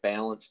playing a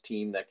balanced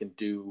team that can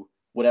do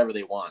whatever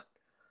they want.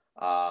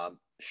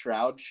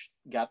 Stroud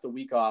got the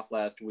week off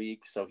last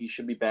week, so he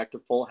should be back to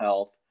full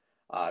health.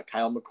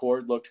 Kyle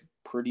McCord looked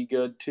pretty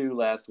good too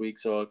last week,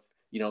 so if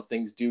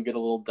things do get a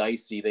little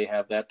dicey, they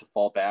have that to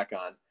fall back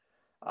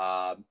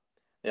on.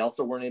 They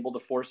also weren't able to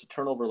force a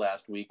turnover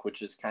last week, which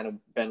has kind of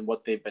been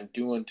what they've been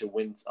doing to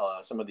win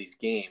some of these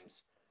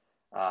games.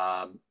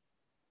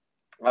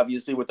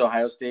 Obviously, with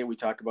Ohio State, we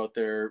talk about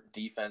their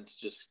defense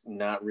just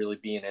not really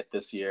being it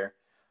this year.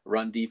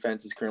 Run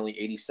defense is currently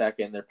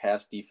 82nd. Their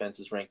pass defense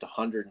is ranked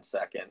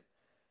 102nd.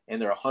 And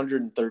they're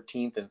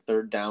 113th in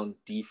third down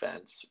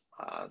defense.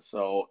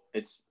 So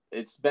it's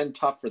been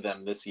tough for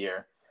them this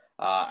year.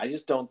 I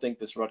just don't think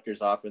this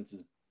Rutgers offense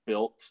is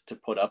built to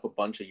put up a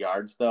bunch of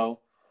yards, though.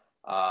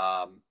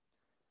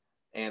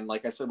 And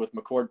like I said, with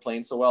McCord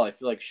playing so well, I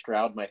feel like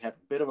Stroud might have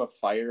a bit of a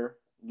fire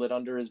lit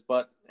under his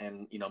butt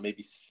and,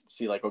 maybe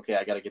see like, okay,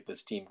 I got to get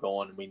this team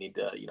going and we need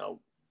to,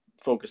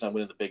 focus on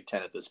winning the Big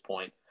Ten at this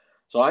point.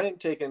 So I am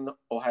taking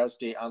Ohio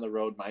State on the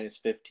road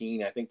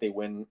 -15. I think they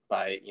win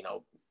by,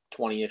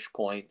 20-ish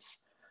points.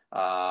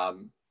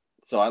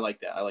 So I like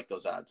that. I like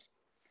those odds.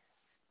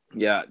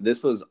 Yeah,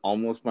 this was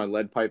almost my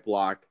lead pipe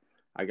lock.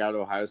 I got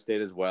Ohio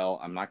State as well.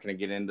 I'm not going to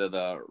get into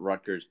the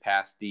Rutgers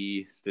pass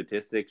D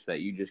statistics that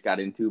you just got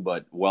into,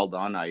 but well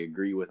done. I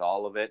agree with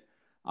all of it.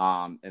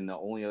 And the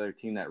only other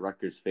team that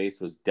Rutgers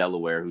faced was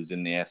Delaware, who's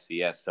in the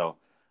FCS. So,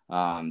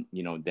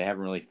 they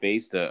haven't really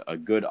faced a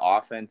good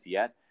offense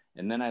yet.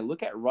 And then I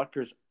look at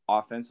Rutgers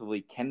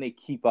offensively. Can they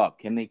keep up?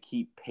 Can they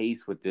keep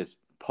pace with this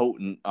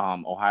potent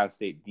Ohio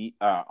State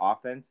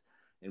offense?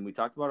 And we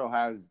talked about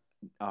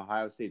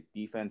Ohio State's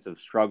defensive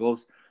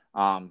struggles.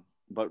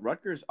 But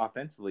Rutgers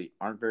offensively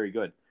aren't very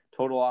good.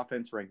 Total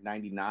offense ranked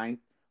 99th,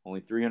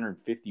 only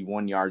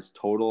 351 yards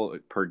total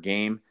per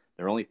game.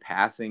 They're only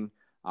passing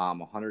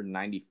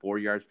 194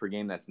 yards per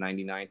game. That's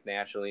 99th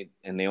nationally.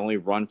 And they only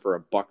run for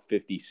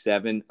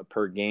 $157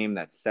 per game.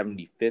 That's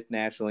 75th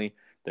nationally.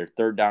 Their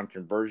third down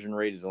conversion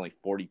rate is only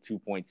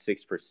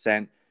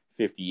 42.6%.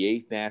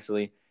 58th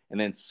nationally. And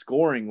then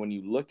scoring, when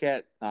you look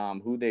at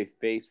who they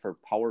faced for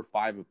Power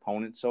 5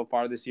 opponents so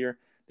far this year,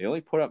 they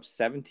only put up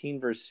 17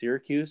 versus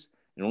Syracuse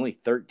and only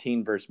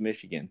 13 versus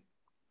Michigan.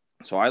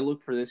 So I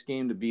look for this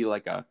game to be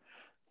like a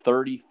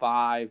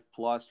 35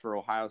 plus for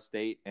Ohio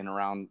State and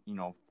around,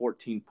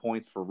 14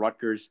 points for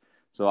Rutgers.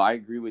 So I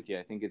agree with you.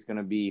 I think it's going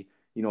to be,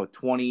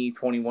 20,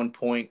 21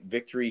 point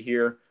victory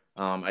here.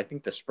 I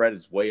think the spread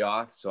is way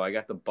off. So I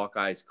got the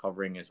Buckeyes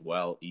covering as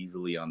well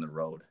easily on the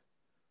road.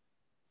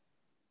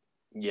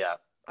 Yeah,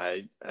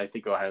 I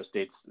think Ohio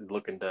State's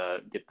looking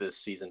to get this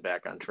season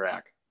back on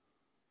track.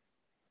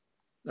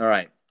 All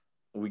right.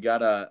 We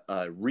got a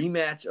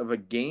rematch of a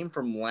game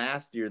from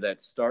last year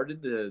that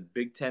started the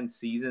Big Ten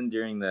season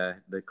during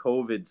the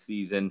COVID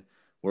season,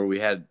 where we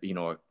had,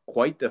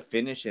 quite the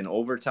finish in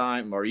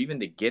overtime, or even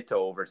to get to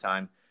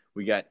overtime.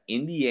 We got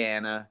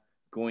Indiana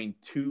going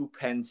to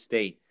Penn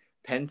State.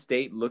 Penn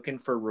State looking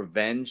for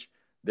revenge.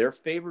 They're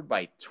favored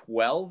by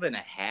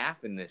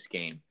 12.5 in this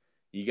game.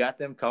 You got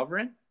them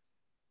covering?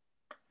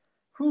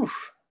 Whew.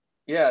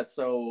 Yeah,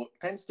 so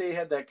Penn State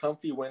had that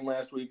comfy win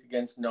last week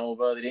against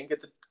Nova. They didn't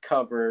get the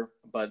cover,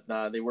 but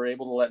they were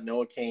able to let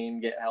Noah Cain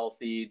get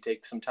healthy,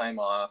 take some time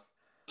off.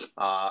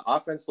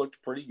 Offense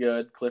looked pretty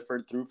good.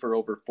 Clifford threw for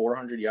over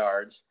 400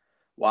 yards.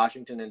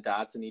 Washington and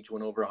Dotson each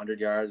went over 100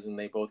 yards, and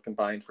they both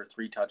combined for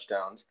 3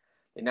 touchdowns.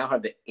 They now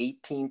have the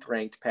 18th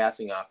ranked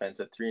passing offense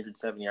at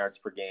 307 yards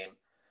per game.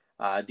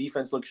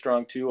 Defense looked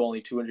strong too,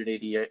 only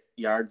 280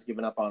 yards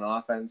given up on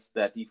offense.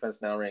 That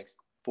defense now ranks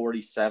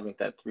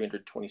 47th at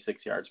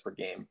 326 yards per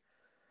game.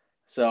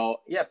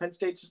 So, yeah, Penn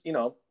State's,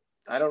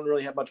 I don't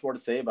really have much more to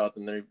say about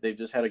them. They've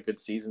just had a good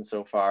season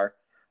so far.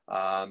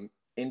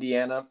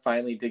 Indiana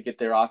finally did get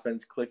their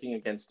offense clicking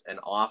against an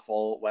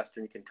awful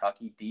Western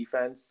Kentucky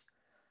defense.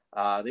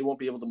 They won't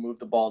be able to move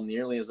the ball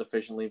nearly as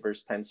efficiently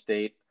versus Penn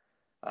State.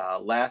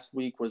 Last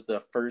week was the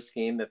first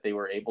game that they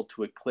were able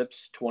to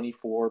eclipse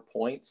 24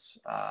 points.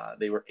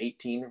 They were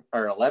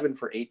 11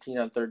 for 18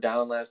 on third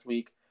down last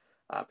week.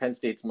 Penn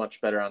State's much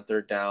better on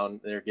third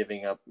down. They're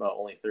giving up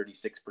only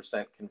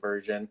 36%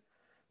 conversion,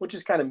 which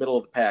is kind of middle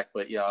of the pack,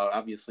 but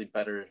obviously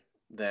better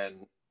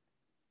than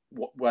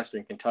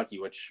Western Kentucky,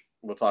 which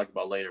we'll talk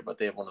about later, but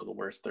they have one of the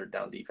worst third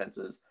down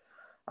defenses.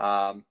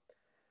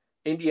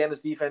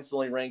 Indiana's defense is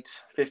only ranked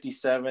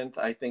 57th.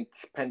 I think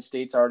Penn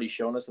State's already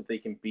shown us that they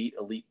can beat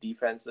elite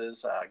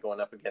defenses,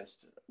 going up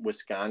against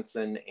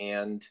Wisconsin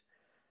and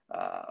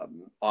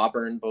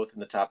Auburn, both in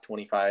the top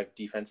 25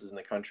 defenses in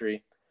the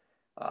country.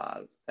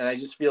 And I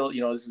just feel,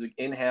 this is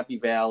in Happy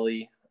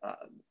Valley.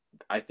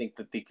 I think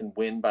that they can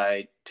win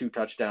by 2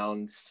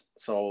 touchdowns.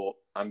 So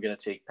I'm going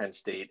to take Penn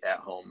State at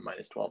home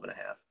minus 12.5.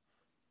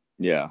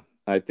 Yeah,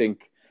 I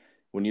think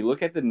when you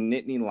look at the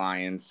Nittany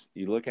Lions,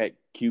 you look at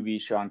QB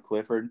Sean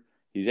Clifford,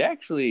 he's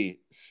actually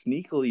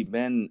sneakily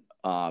been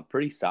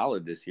pretty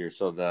solid this year.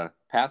 So the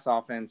pass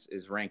offense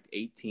is ranked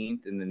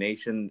 18th in the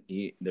nation.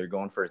 They're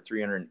going for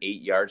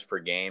 308 yards per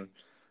game.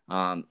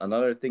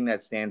 Another thing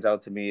that stands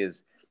out to me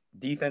is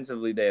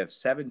defensively, they have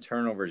 7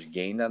 turnovers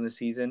gained on the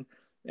season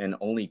and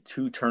only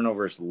 2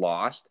 turnovers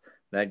lost.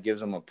 That gives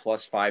them a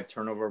 +5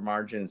 turnover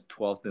margin,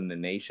 12th in the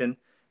nation.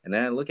 And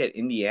then I look at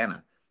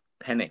Indiana.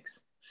 Penix,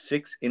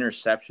 6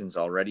 interceptions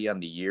already on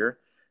the year.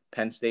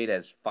 Penn State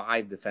has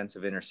 5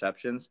 defensive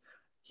interceptions.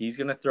 He's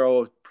going to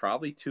throw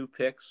probably 2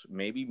 picks,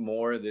 maybe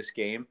more this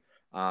game,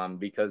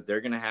 because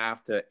they're going to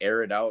have to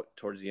air it out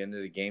towards the end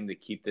of the game to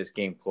keep this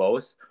game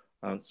close.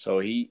 So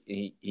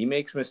he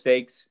makes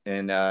mistakes,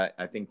 and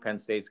I think Penn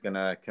State's going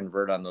to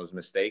convert on those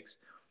mistakes.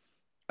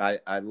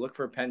 I look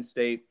for Penn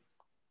State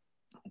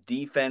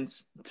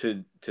defense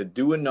to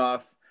do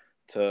enough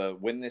to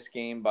win this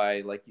game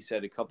by, like you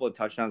said, a couple of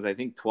touchdowns. I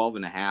think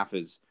 12.5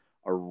 is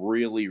a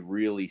really,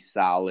 really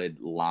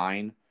solid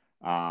line.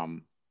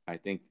 I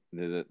think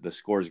the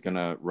score is going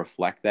to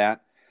reflect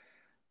that.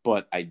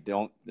 But I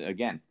don't,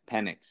 again,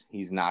 Penix,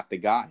 he's not the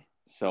guy.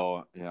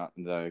 So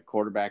the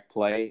quarterback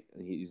play,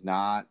 he's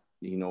not,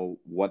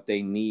 what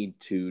they need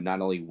to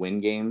not only win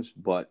games,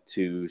 but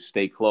to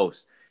stay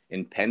close.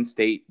 And Penn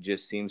State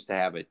just seems to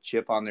have a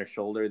chip on their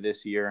shoulder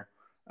this year.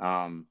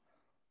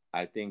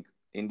 I think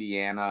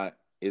Indiana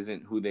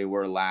isn't who they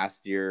were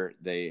last year.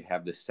 They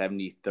have the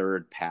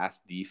 73rd pass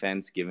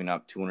defense, giving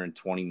up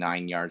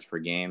 229 yards per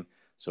game.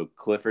 So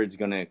Clifford's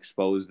going to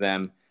expose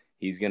them.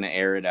 He's going to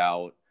air it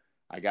out.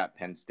 I got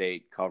Penn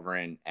State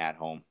covering at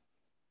home.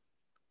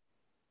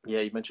 Yeah,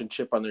 you mentioned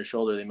chip on their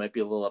shoulder. They might be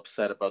a little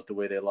upset about the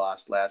way they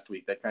lost last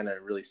week. That kind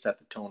of really set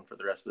the tone for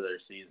the rest of their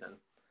season.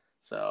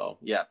 So,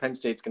 yeah, Penn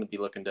State's going to be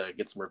looking to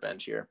get some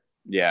revenge here.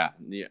 Yeah,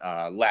 you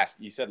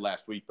said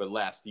last week, but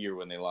last year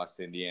when they lost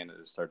to Indiana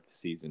to start the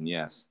season,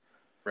 yes.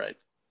 Right.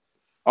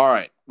 All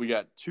right, we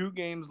got 2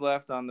 games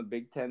left on the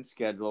Big Ten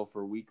schedule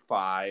for Week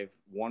 5.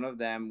 One of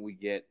them, we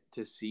get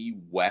to see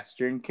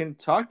Western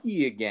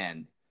Kentucky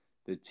again,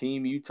 the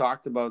team you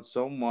talked about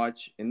so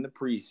much in the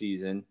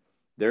preseason.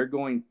 They're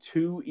going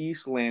to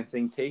East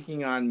Lansing,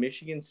 taking on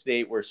Michigan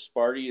State, where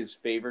Sparty is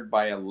favored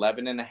by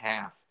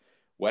 11.5.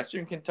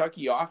 Western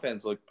Kentucky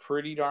offense looked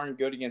pretty darn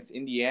good against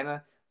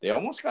Indiana. They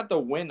almost got the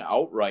win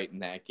outright in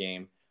that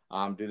game.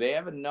 Do they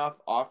have enough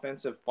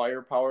offensive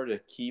firepower to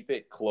keep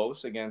it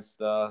close against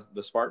the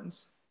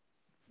Spartans?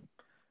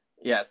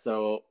 Yeah,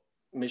 so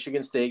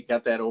Michigan State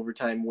got that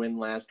overtime win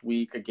last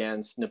week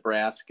against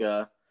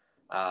Nebraska.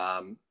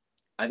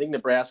 I think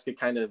Nebraska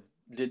kind of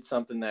did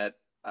something that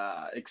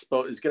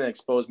is going to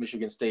expose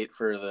Michigan State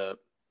for the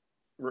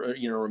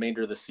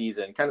remainder of the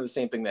season. Kind of the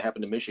same thing that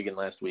happened to Michigan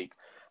last week.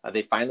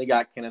 They finally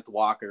got Kenneth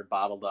Walker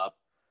bottled up.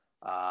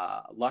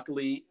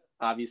 Luckily,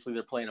 obviously,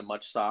 they're playing a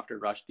much softer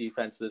rush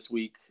defense this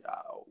week.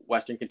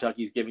 Western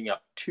Kentucky is giving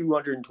up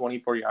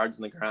 224 yards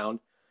on the ground,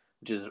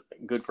 which is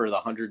good for the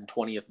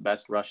 120th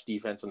best rush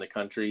defense in the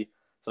country.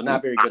 So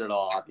not very good at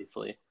all,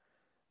 obviously.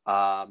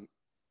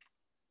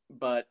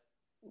 But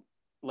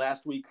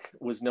last week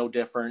was no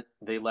different.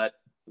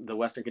 The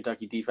Western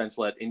Kentucky defense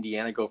let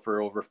Indiana go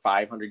for over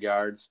 500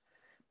 yards.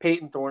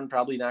 Peyton Thorne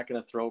probably not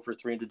going to throw for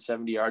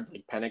 370 yards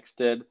like Penix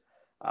did.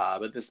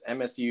 But this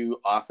MSU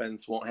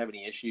offense won't have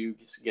any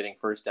issues getting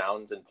first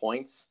downs and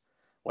points.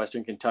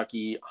 Western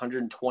Kentucky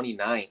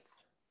 129th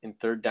in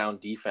third down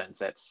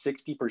defense at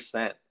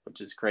 60%,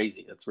 which is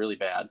crazy. That's really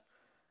bad.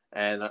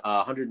 And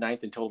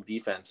 109th in total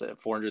defense at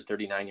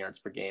 439 yards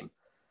per game.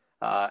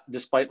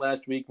 Despite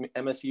last week,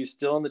 MSU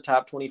still in the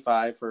top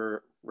 25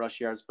 for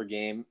rush yards per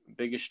game.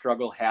 Biggest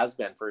struggle has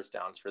been first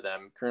downs for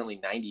them, currently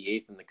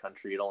 98th in the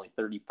country at only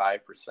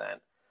 35%.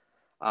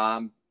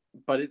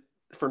 But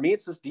for me,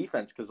 it's this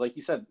defense because, like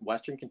you said,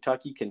 Western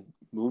Kentucky can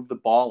move the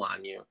ball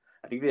on you.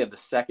 I think they have the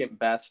second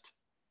best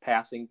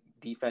passing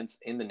defense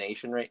in the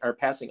nation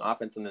passing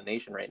offense in the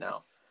nation right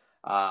now.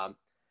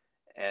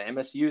 And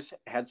MSU's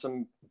had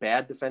some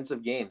bad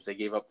defensive games. They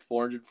gave up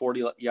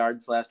 440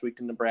 yards last week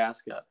to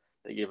Nebraska.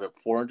 They gave up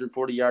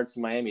 440 yards to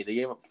Miami. They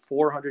gave up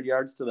 400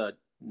 yards to the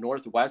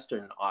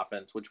Northwestern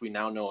offense, which we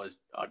now know is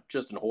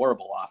just an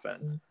horrible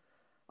offense.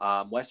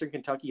 Western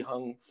Kentucky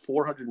hung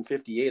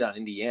 458 on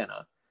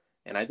Indiana.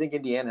 And I think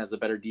Indiana has a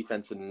better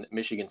defense than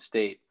Michigan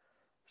State.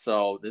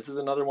 So this is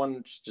another one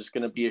that's just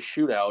going to be a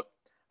shootout.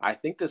 I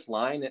think this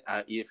line,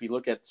 if you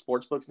look at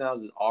sportsbooks now,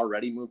 is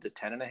already moved to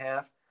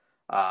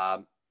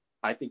 10.5.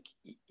 I think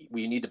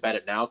we need to bet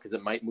it now because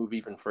it might move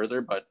even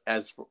further. But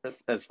as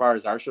far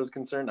as our show is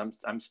concerned,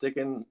 I'm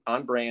sticking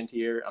on brand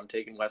here. I'm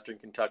taking Western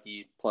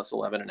Kentucky plus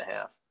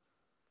 11.5.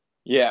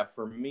 Yeah,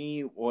 for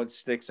me, what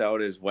sticks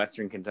out is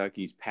Western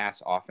Kentucky's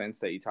pass offense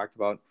that you talked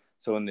about.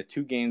 So in the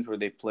two games where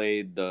they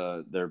played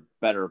their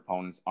better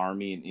opponents,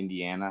 Army and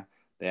Indiana,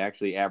 they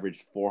actually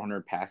averaged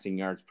 400 passing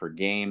yards per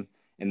game,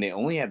 and they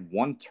only had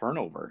one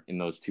turnover in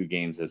those two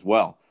games as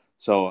well.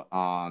 So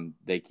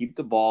they keep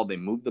the ball, they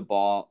move the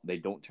ball, they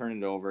don't turn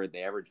it over.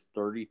 They average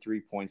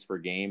 33 points per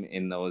game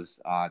in those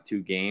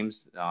two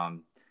games,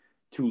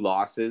 two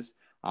losses,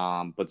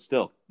 but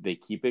still they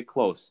keep it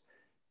close.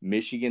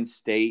 Michigan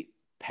State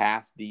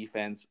pass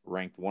defense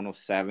ranked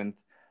 107th.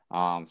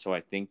 So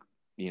I think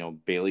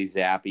Bailey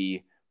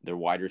Zappi, their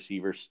wide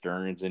receivers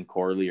Stearns and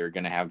Corley are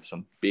going to have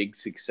some big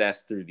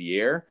success through the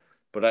air.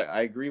 But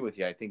I agree with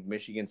you. I think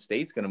Michigan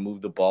State's going to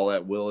move the ball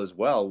at will as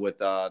well with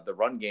the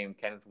run game,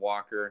 Kenneth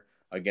Walker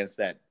against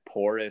that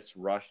porous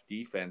rush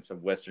defense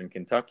of Western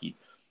Kentucky.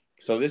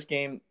 So this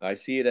game, I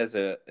see it as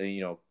a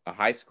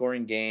high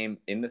scoring game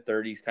in the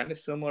 30s, kind of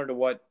similar to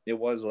what it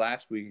was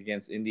last week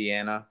against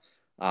Indiana.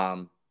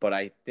 But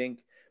I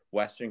think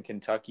Western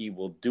Kentucky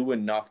will do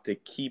enough to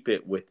keep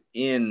it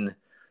within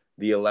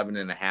the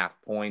 11.5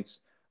 points.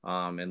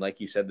 And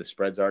like you said, the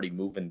spread's already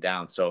moving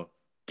down. So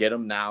get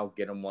them now,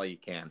 get them while you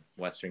can.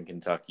 Western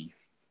Kentucky.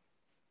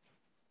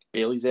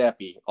 Bailey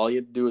Zappi. All you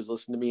had to do is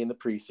listen to me in the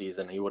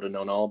preseason. He would have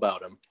known all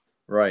about him.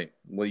 Right.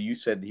 Well, you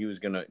said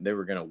they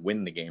were gonna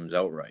win the games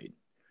outright.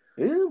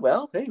 Yeah,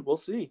 well, hey, we'll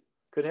see.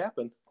 Could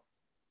happen.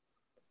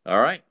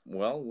 All right.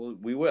 Well,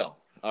 we will.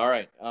 All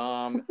right.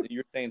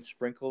 You're saying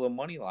sprinkle the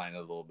money line a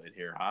little bit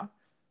here,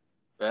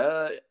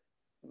 huh?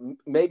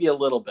 Maybe a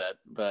little bit,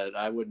 but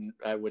I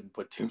wouldn't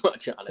put too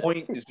much on it.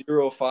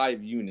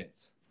 0.05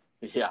 units.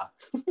 Yeah.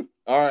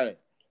 All right.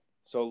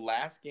 So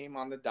last game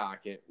on the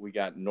docket, we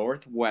got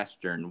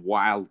Northwestern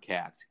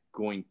Wildcats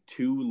going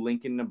to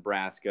Lincoln,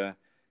 Nebraska,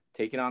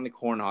 taking on the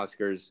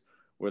Cornhuskers,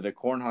 where the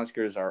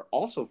Cornhuskers are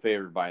also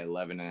favored by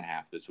 11.5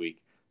 this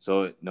week.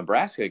 So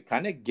Nebraska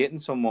kind of getting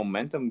some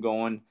momentum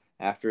going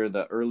after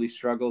the early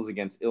struggles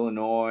against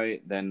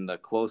Illinois, then the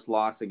close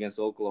loss against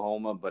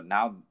Oklahoma. But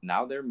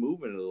now they're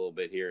moving a little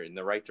bit here in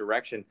the right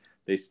direction.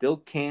 They still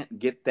can't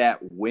get that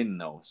win,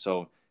 though.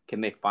 So can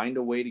they find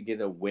a way to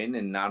get a win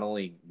and not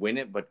only win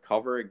it, but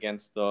cover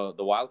against the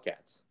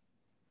Wildcats?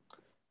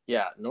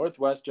 Yeah,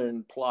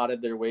 Northwestern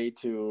plotted their way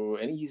to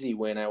an easy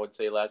win, I would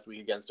say, last week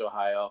against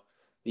Ohio.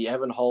 The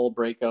Evan Hull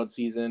breakout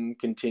season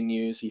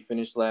continues. He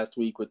finished last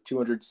week with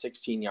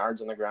 216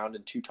 yards on the ground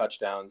and 2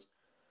 touchdowns.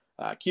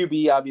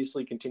 QB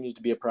obviously continues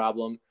to be a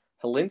problem.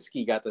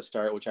 Helinski got the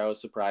start, which I was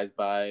surprised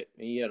by.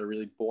 He had a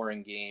really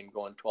boring game,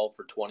 going 12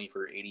 for 20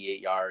 for 88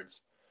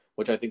 yards,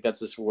 which I think that's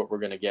just what we're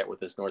going to get with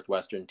this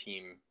Northwestern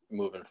team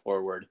moving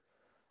forward.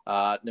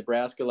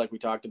 Nebraska, like we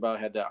talked about,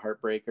 had that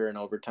heartbreaker in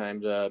overtime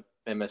to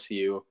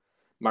MSU.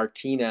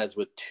 Martinez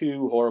with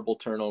 2 horrible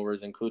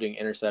turnovers, including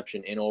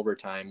interception in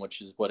overtime,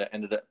 which is what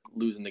ended up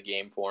losing the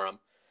game for them.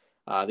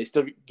 They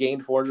still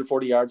gained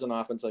 440 yards on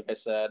offense, like I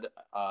said.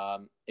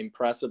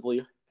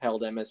 Impressively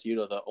held MSU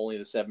to only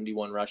the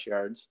 71 rush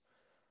yards.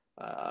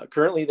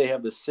 Currently, they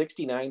have the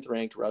 69th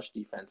ranked rush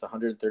defense,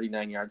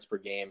 139 yards per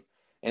game.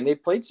 And they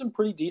played some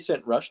pretty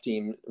decent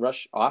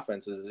rush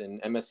offenses in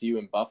MSU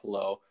and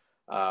Buffalo,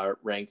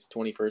 ranked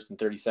 21st and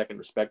 32nd,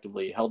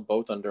 respectively, held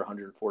both under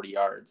 140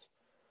 yards.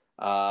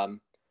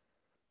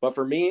 But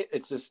for me,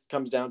 it just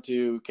comes down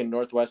to, can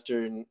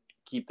Northwestern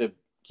keep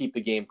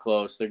the game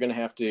close? They're going to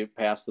have to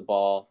pass the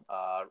ball.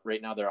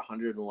 Right now, they're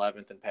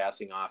 111th in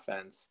passing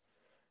offense.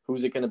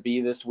 Who's it going to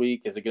be this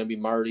week? Is it going to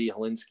be Marty,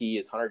 Helinski?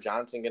 Is Hunter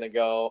Johnson going to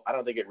go? I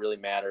don't think it really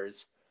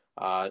matters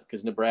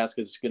because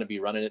Nebraska is going to be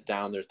running it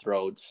down their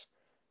throats.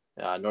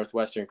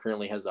 Northwestern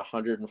currently has the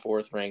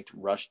 104th ranked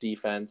rush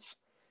defense.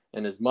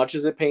 And as much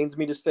as it pains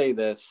me to say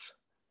this,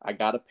 I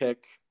got to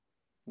pick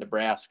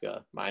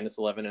Nebraska minus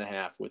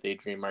 11.5 with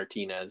Adrian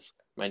Martinez,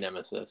 my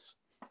nemesis.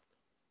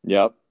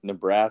 Yep,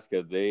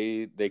 Nebraska.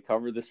 They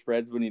cover the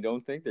spreads when you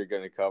don't think they're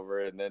going to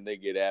cover, and then they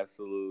get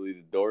absolutely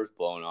the doors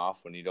blown off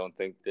when you don't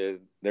think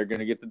they're going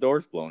to get the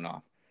doors blown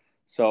off.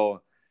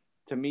 So,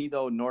 to me,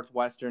 though,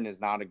 Northwestern is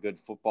not a good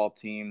football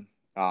team.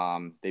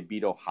 They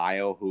beat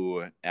Ohio,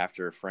 who,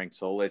 after Frank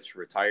Solich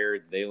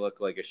retired, they look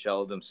like a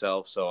shell of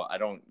themselves. So I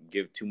don't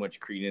give too much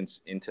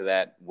credence into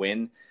that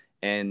win.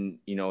 And,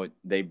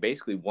 they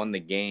basically won the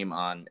game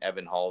on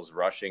Evan Hall's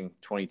rushing,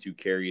 22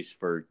 carries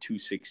for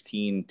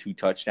 216, 2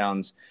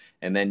 touchdowns.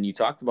 And then you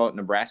talked about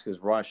Nebraska's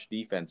rush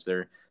defense.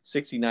 They're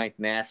 69th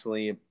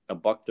nationally, a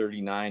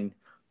 $139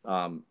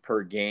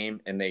 per game,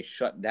 and they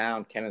shut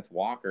down Kenneth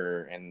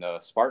Walker and the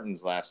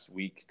Spartans last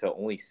week to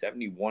only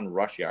 71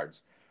 rush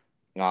yards.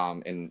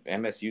 And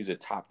MSU's a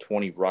top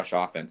 20 rush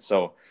offense.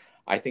 So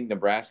I think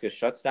Nebraska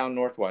shuts down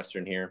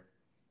Northwestern here.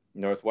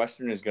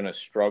 Northwestern is going to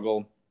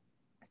struggle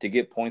to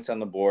get points on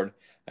the board.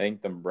 I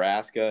think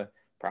Nebraska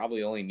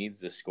probably only needs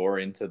to score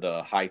into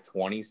the high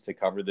 20s to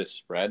cover this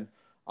spread.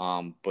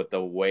 But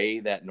the way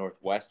that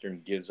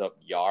Northwestern gives up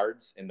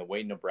yards and the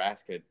way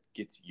Nebraska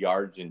gets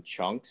yards in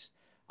chunks,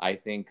 I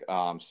think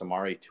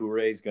Samari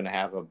Toure is going to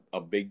have a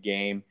big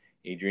game.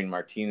 Adrian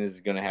Martinez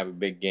is going to have a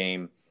big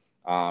game.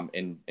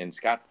 And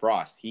Scott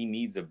Frost, he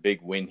needs a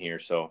big win here.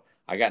 So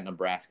I got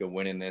Nebraska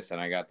winning this,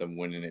 and I got them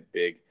winning it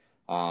big.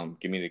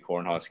 Give me the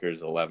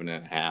Cornhuskers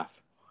 11.5.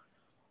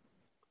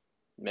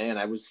 Man,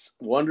 I was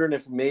wondering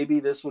if maybe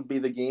this would be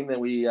the game that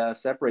we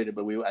separated,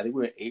 but I think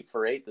we went 8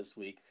 for 8 this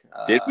week.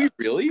 Did we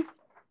really?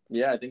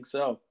 Yeah, I think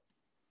so.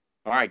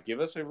 All right, give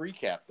us a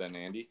recap then,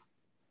 Andy.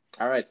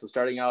 All right, so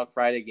starting out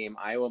Friday game,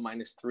 Iowa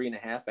minus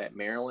 3.5 at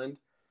Maryland.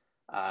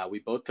 We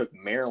both took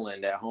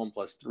Maryland at home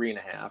plus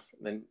 3.5.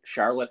 Then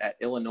Charlotte at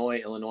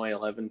Illinois,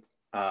 11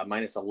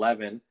 minus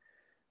 11.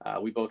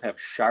 We both have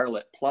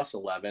Charlotte plus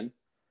 11.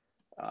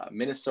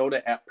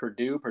 Minnesota at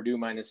Purdue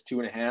minus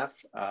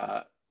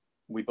 2.5.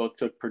 We both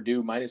took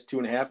Purdue minus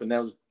 2.5, and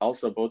that was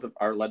also both of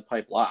our lead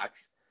pipe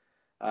locks.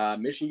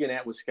 Michigan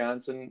at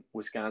Wisconsin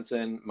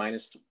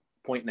minus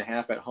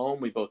 1.5 at home.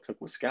 We both took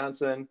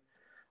Wisconsin.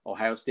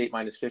 Ohio State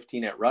minus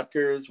 15 at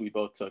Rutgers. We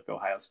both took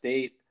Ohio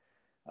State.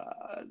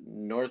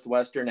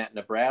 Northwestern at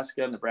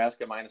Nebraska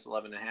minus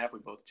 11.5. We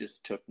both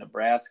just took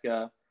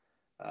Nebraska.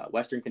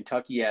 Western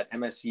Kentucky at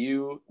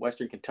MSU.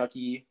 Western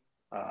Kentucky,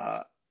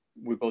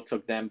 we both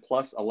took them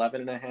plus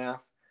 11.5.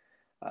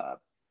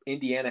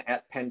 Indiana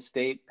at Penn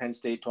State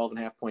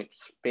 12.5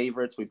 points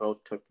favorites. We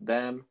both took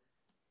them,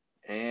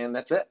 and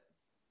that's it.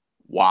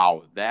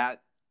 Wow,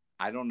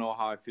 I don't know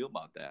how I feel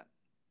about that.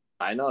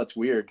 I know, it's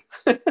weird.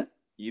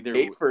 Either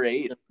 8 for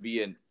 8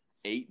 be an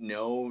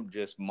 8-0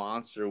 just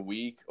monster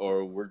week,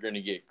 or we're going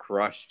to get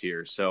crushed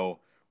here. So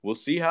we'll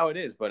see how it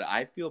is, but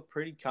I feel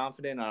pretty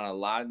confident on a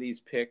lot of these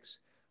picks.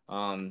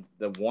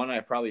 The one I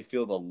probably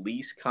feel the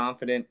least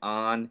confident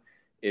on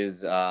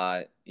is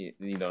that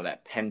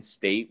Penn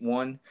State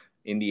one.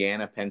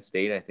 Indiana, Penn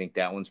State, I think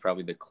that one's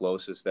probably the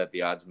closest that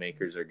the odds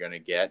makers are going to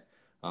get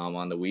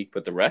on the week.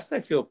 But the rest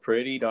I feel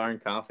pretty darn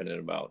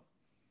confident about.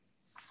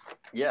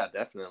 Yeah,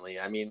 definitely.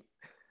 I mean,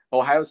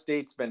 Ohio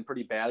State's been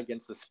pretty bad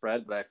against the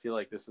spread, but I feel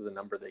like this is a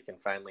number they can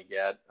finally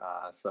get.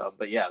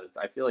 But yeah,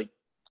 I feel like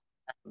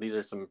these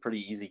are some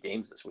pretty easy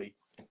games this week.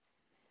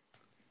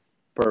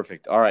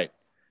 Perfect. All right.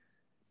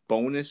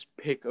 Bonus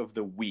pick of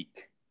the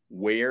week.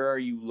 Where are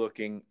you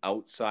looking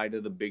outside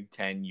of the Big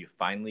Ten? You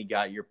finally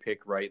got your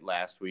pick right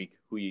last week.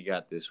 Who you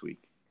got this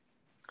week?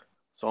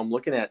 So I'm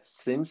looking at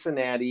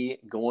Cincinnati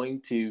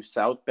going to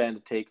South Bend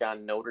to take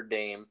on Notre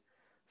Dame.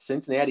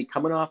 Cincinnati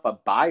coming off a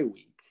bye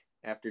week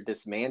after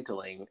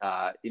dismantling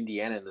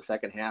Indiana in the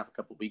second half a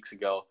couple weeks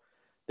ago.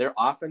 Their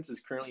offense is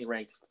currently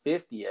ranked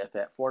 50th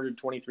at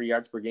 423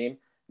 yards per game.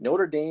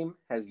 Notre Dame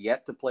has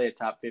yet to play a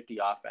top 50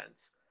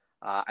 offense.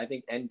 I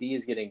think ND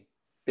is getting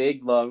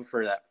big love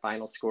for that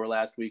final score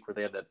last week where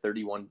they had that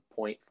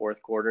 31-point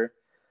fourth quarter.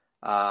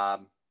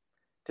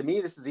 To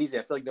me, this is easy.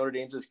 I feel like Notre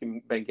Dame's just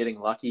been getting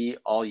lucky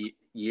all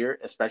year,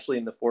 especially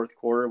in the fourth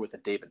quarter with the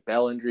David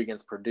Bell injury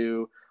against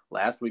Purdue,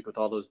 last week with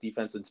all those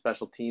defense and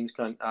special teams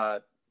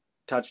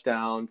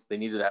touchdowns. They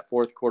needed that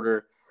fourth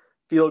quarter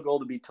field goal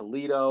to beat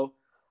Toledo.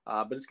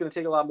 But it's going to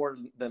take a lot more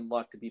than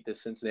luck to beat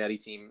this Cincinnati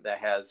team that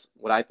has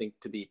what I think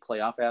to be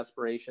playoff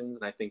aspirations.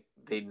 And I think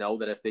they know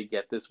that if they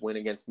get this win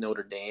against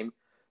Notre Dame,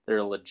 they're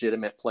a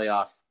legitimate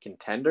playoff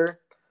contender.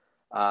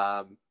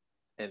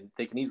 And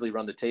they can easily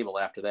run the table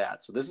after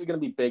that. So this is going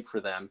to be big for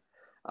them.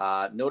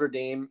 Notre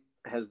Dame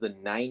has the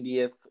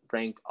 90th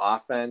ranked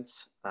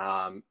offense.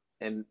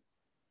 And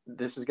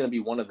this is going to be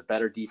one of the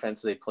better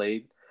defenses they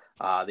played.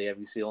 They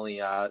obviously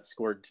only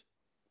scored,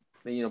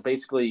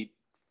 basically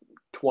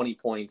 20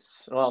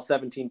 points,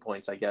 17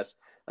 points, I guess,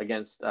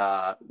 against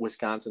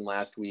Wisconsin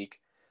last week.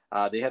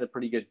 They had a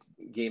pretty good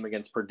game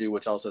against Purdue,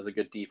 which also has a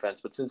good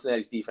defense, but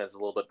Cincinnati's defense is a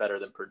little bit better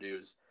than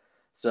Purdue's.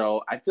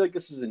 So I feel like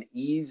this is an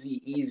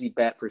easy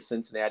bet for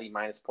Cincinnati,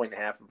 minus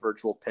 1.5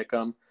 virtual pick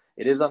 'em.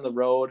 It is on the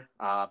road,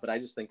 but I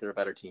just think they're a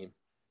better team.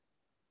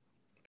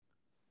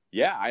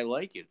 Yeah, I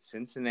like it.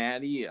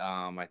 Cincinnati,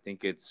 I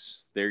think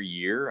it's their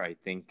year. I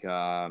think,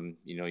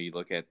 you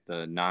look at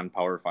the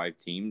non-Power 5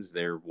 teams,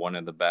 they're one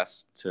of the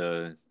best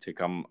to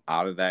come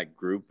out of that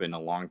group in a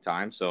long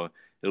time. So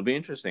it'll be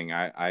interesting.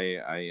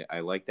 I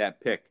like that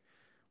pick.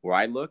 Where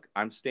I look,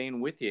 I'm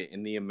staying with you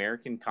in the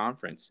American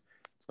Conference.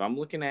 So I'm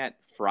looking at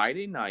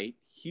Friday night,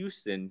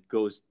 Houston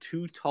goes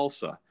to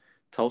Tulsa.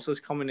 Tulsa's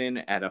coming in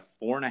at a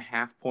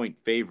 4.5-point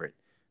favorite.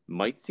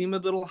 Might seem a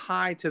little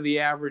high to the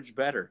average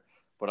bettor.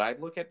 But I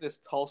look at this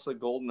Tulsa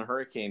Golden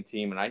Hurricane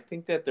team, and I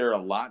think that they're a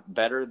lot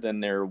better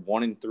than their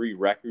 1-3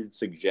 record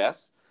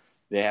suggests.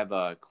 They have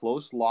a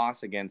close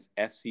loss against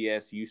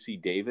FCS UC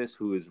Davis,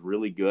 who is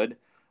really good,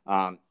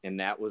 and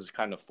that was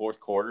kind of fourth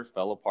quarter,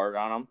 fell apart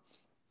on them.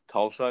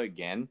 Tulsa,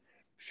 again,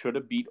 should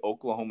have beat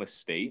Oklahoma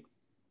State.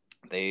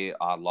 They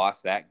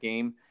lost that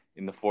game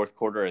in the fourth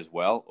quarter as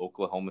well.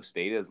 Oklahoma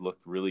State has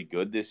looked really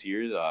good this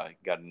year.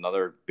 Got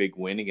another big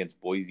win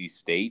against Boise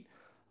State.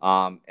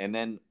 And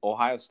then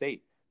Ohio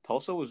State.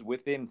 Tulsa was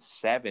within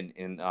 7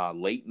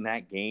 late in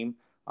that game.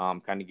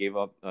 Kind of gave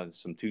up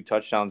some 2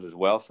 touchdowns as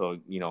well. So,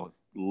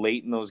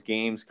 late in those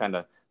games, kind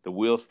of the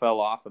wheels fell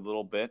off a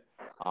little bit.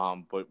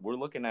 But we're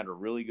looking at a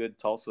really good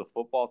Tulsa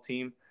football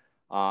team.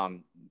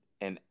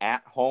 And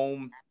at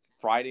home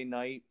Friday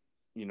night,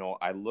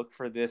 I look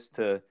for this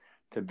to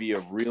be a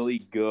really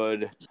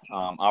good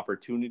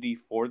opportunity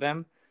for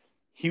them.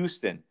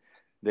 Houston,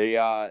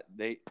 they're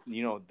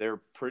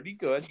pretty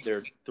good.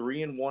 They're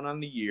 3-1 on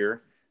the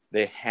year.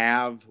 They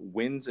have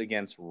wins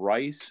against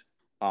Rice,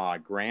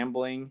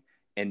 Grambling,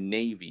 and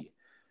Navy.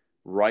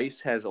 Rice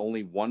has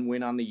only 1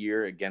 win on the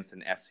year against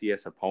an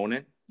FCS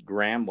opponent.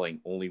 Grambling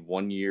only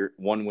 1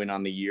 win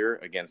on the year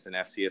against an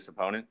FCS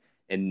opponent,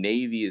 and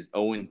Navy is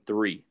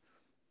 0-3.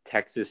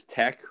 Texas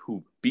Tech,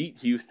 who beat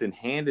Houston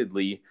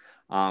handedly,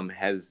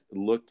 has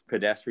looked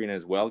pedestrian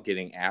as well,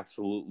 getting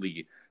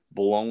absolutely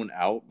blown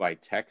out by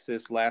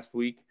Texas last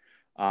week.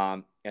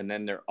 And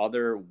then their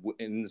other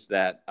wins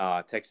that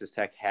Texas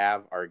Tech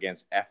have are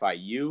against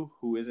FIU,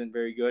 who isn't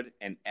very good,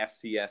 and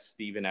FCS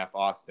Stephen F.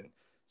 Austin.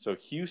 So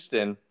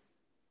Houston,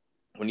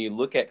 when you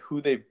look at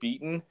who they've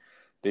beaten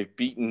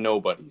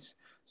nobodies.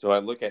 So I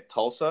look at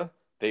Tulsa,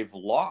 they've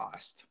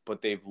lost,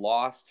 but they've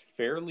lost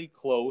fairly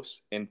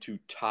close and to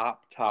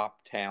top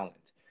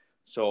talent.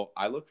 So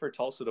I look for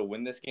Tulsa to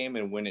win this game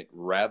and win it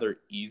rather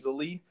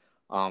easily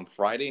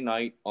Friday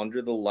night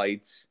under the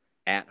lights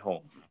at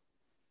home.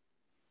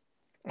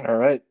 All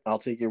right. I'll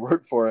take your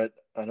word for it.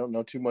 I don't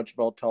know too much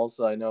about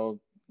Tulsa. I know,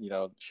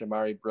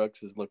 Shamari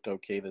Brooks has looked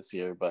okay this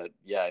year, but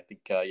yeah, I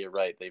think you're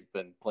right. They've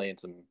been playing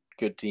some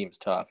good teams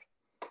tough.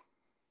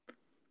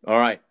 All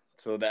right.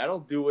 So that'll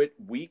do it.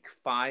 Week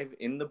 5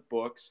 in the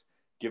books.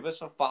 Give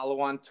us a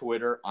follow on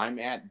Twitter. I'm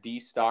at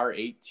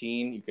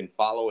dstar18. You can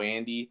follow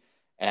Andy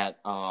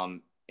at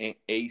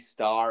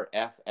astarff.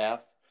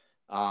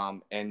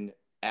 And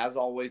as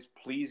always,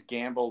 please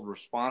gamble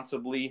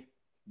responsibly.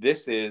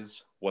 This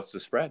is What's the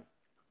Spread?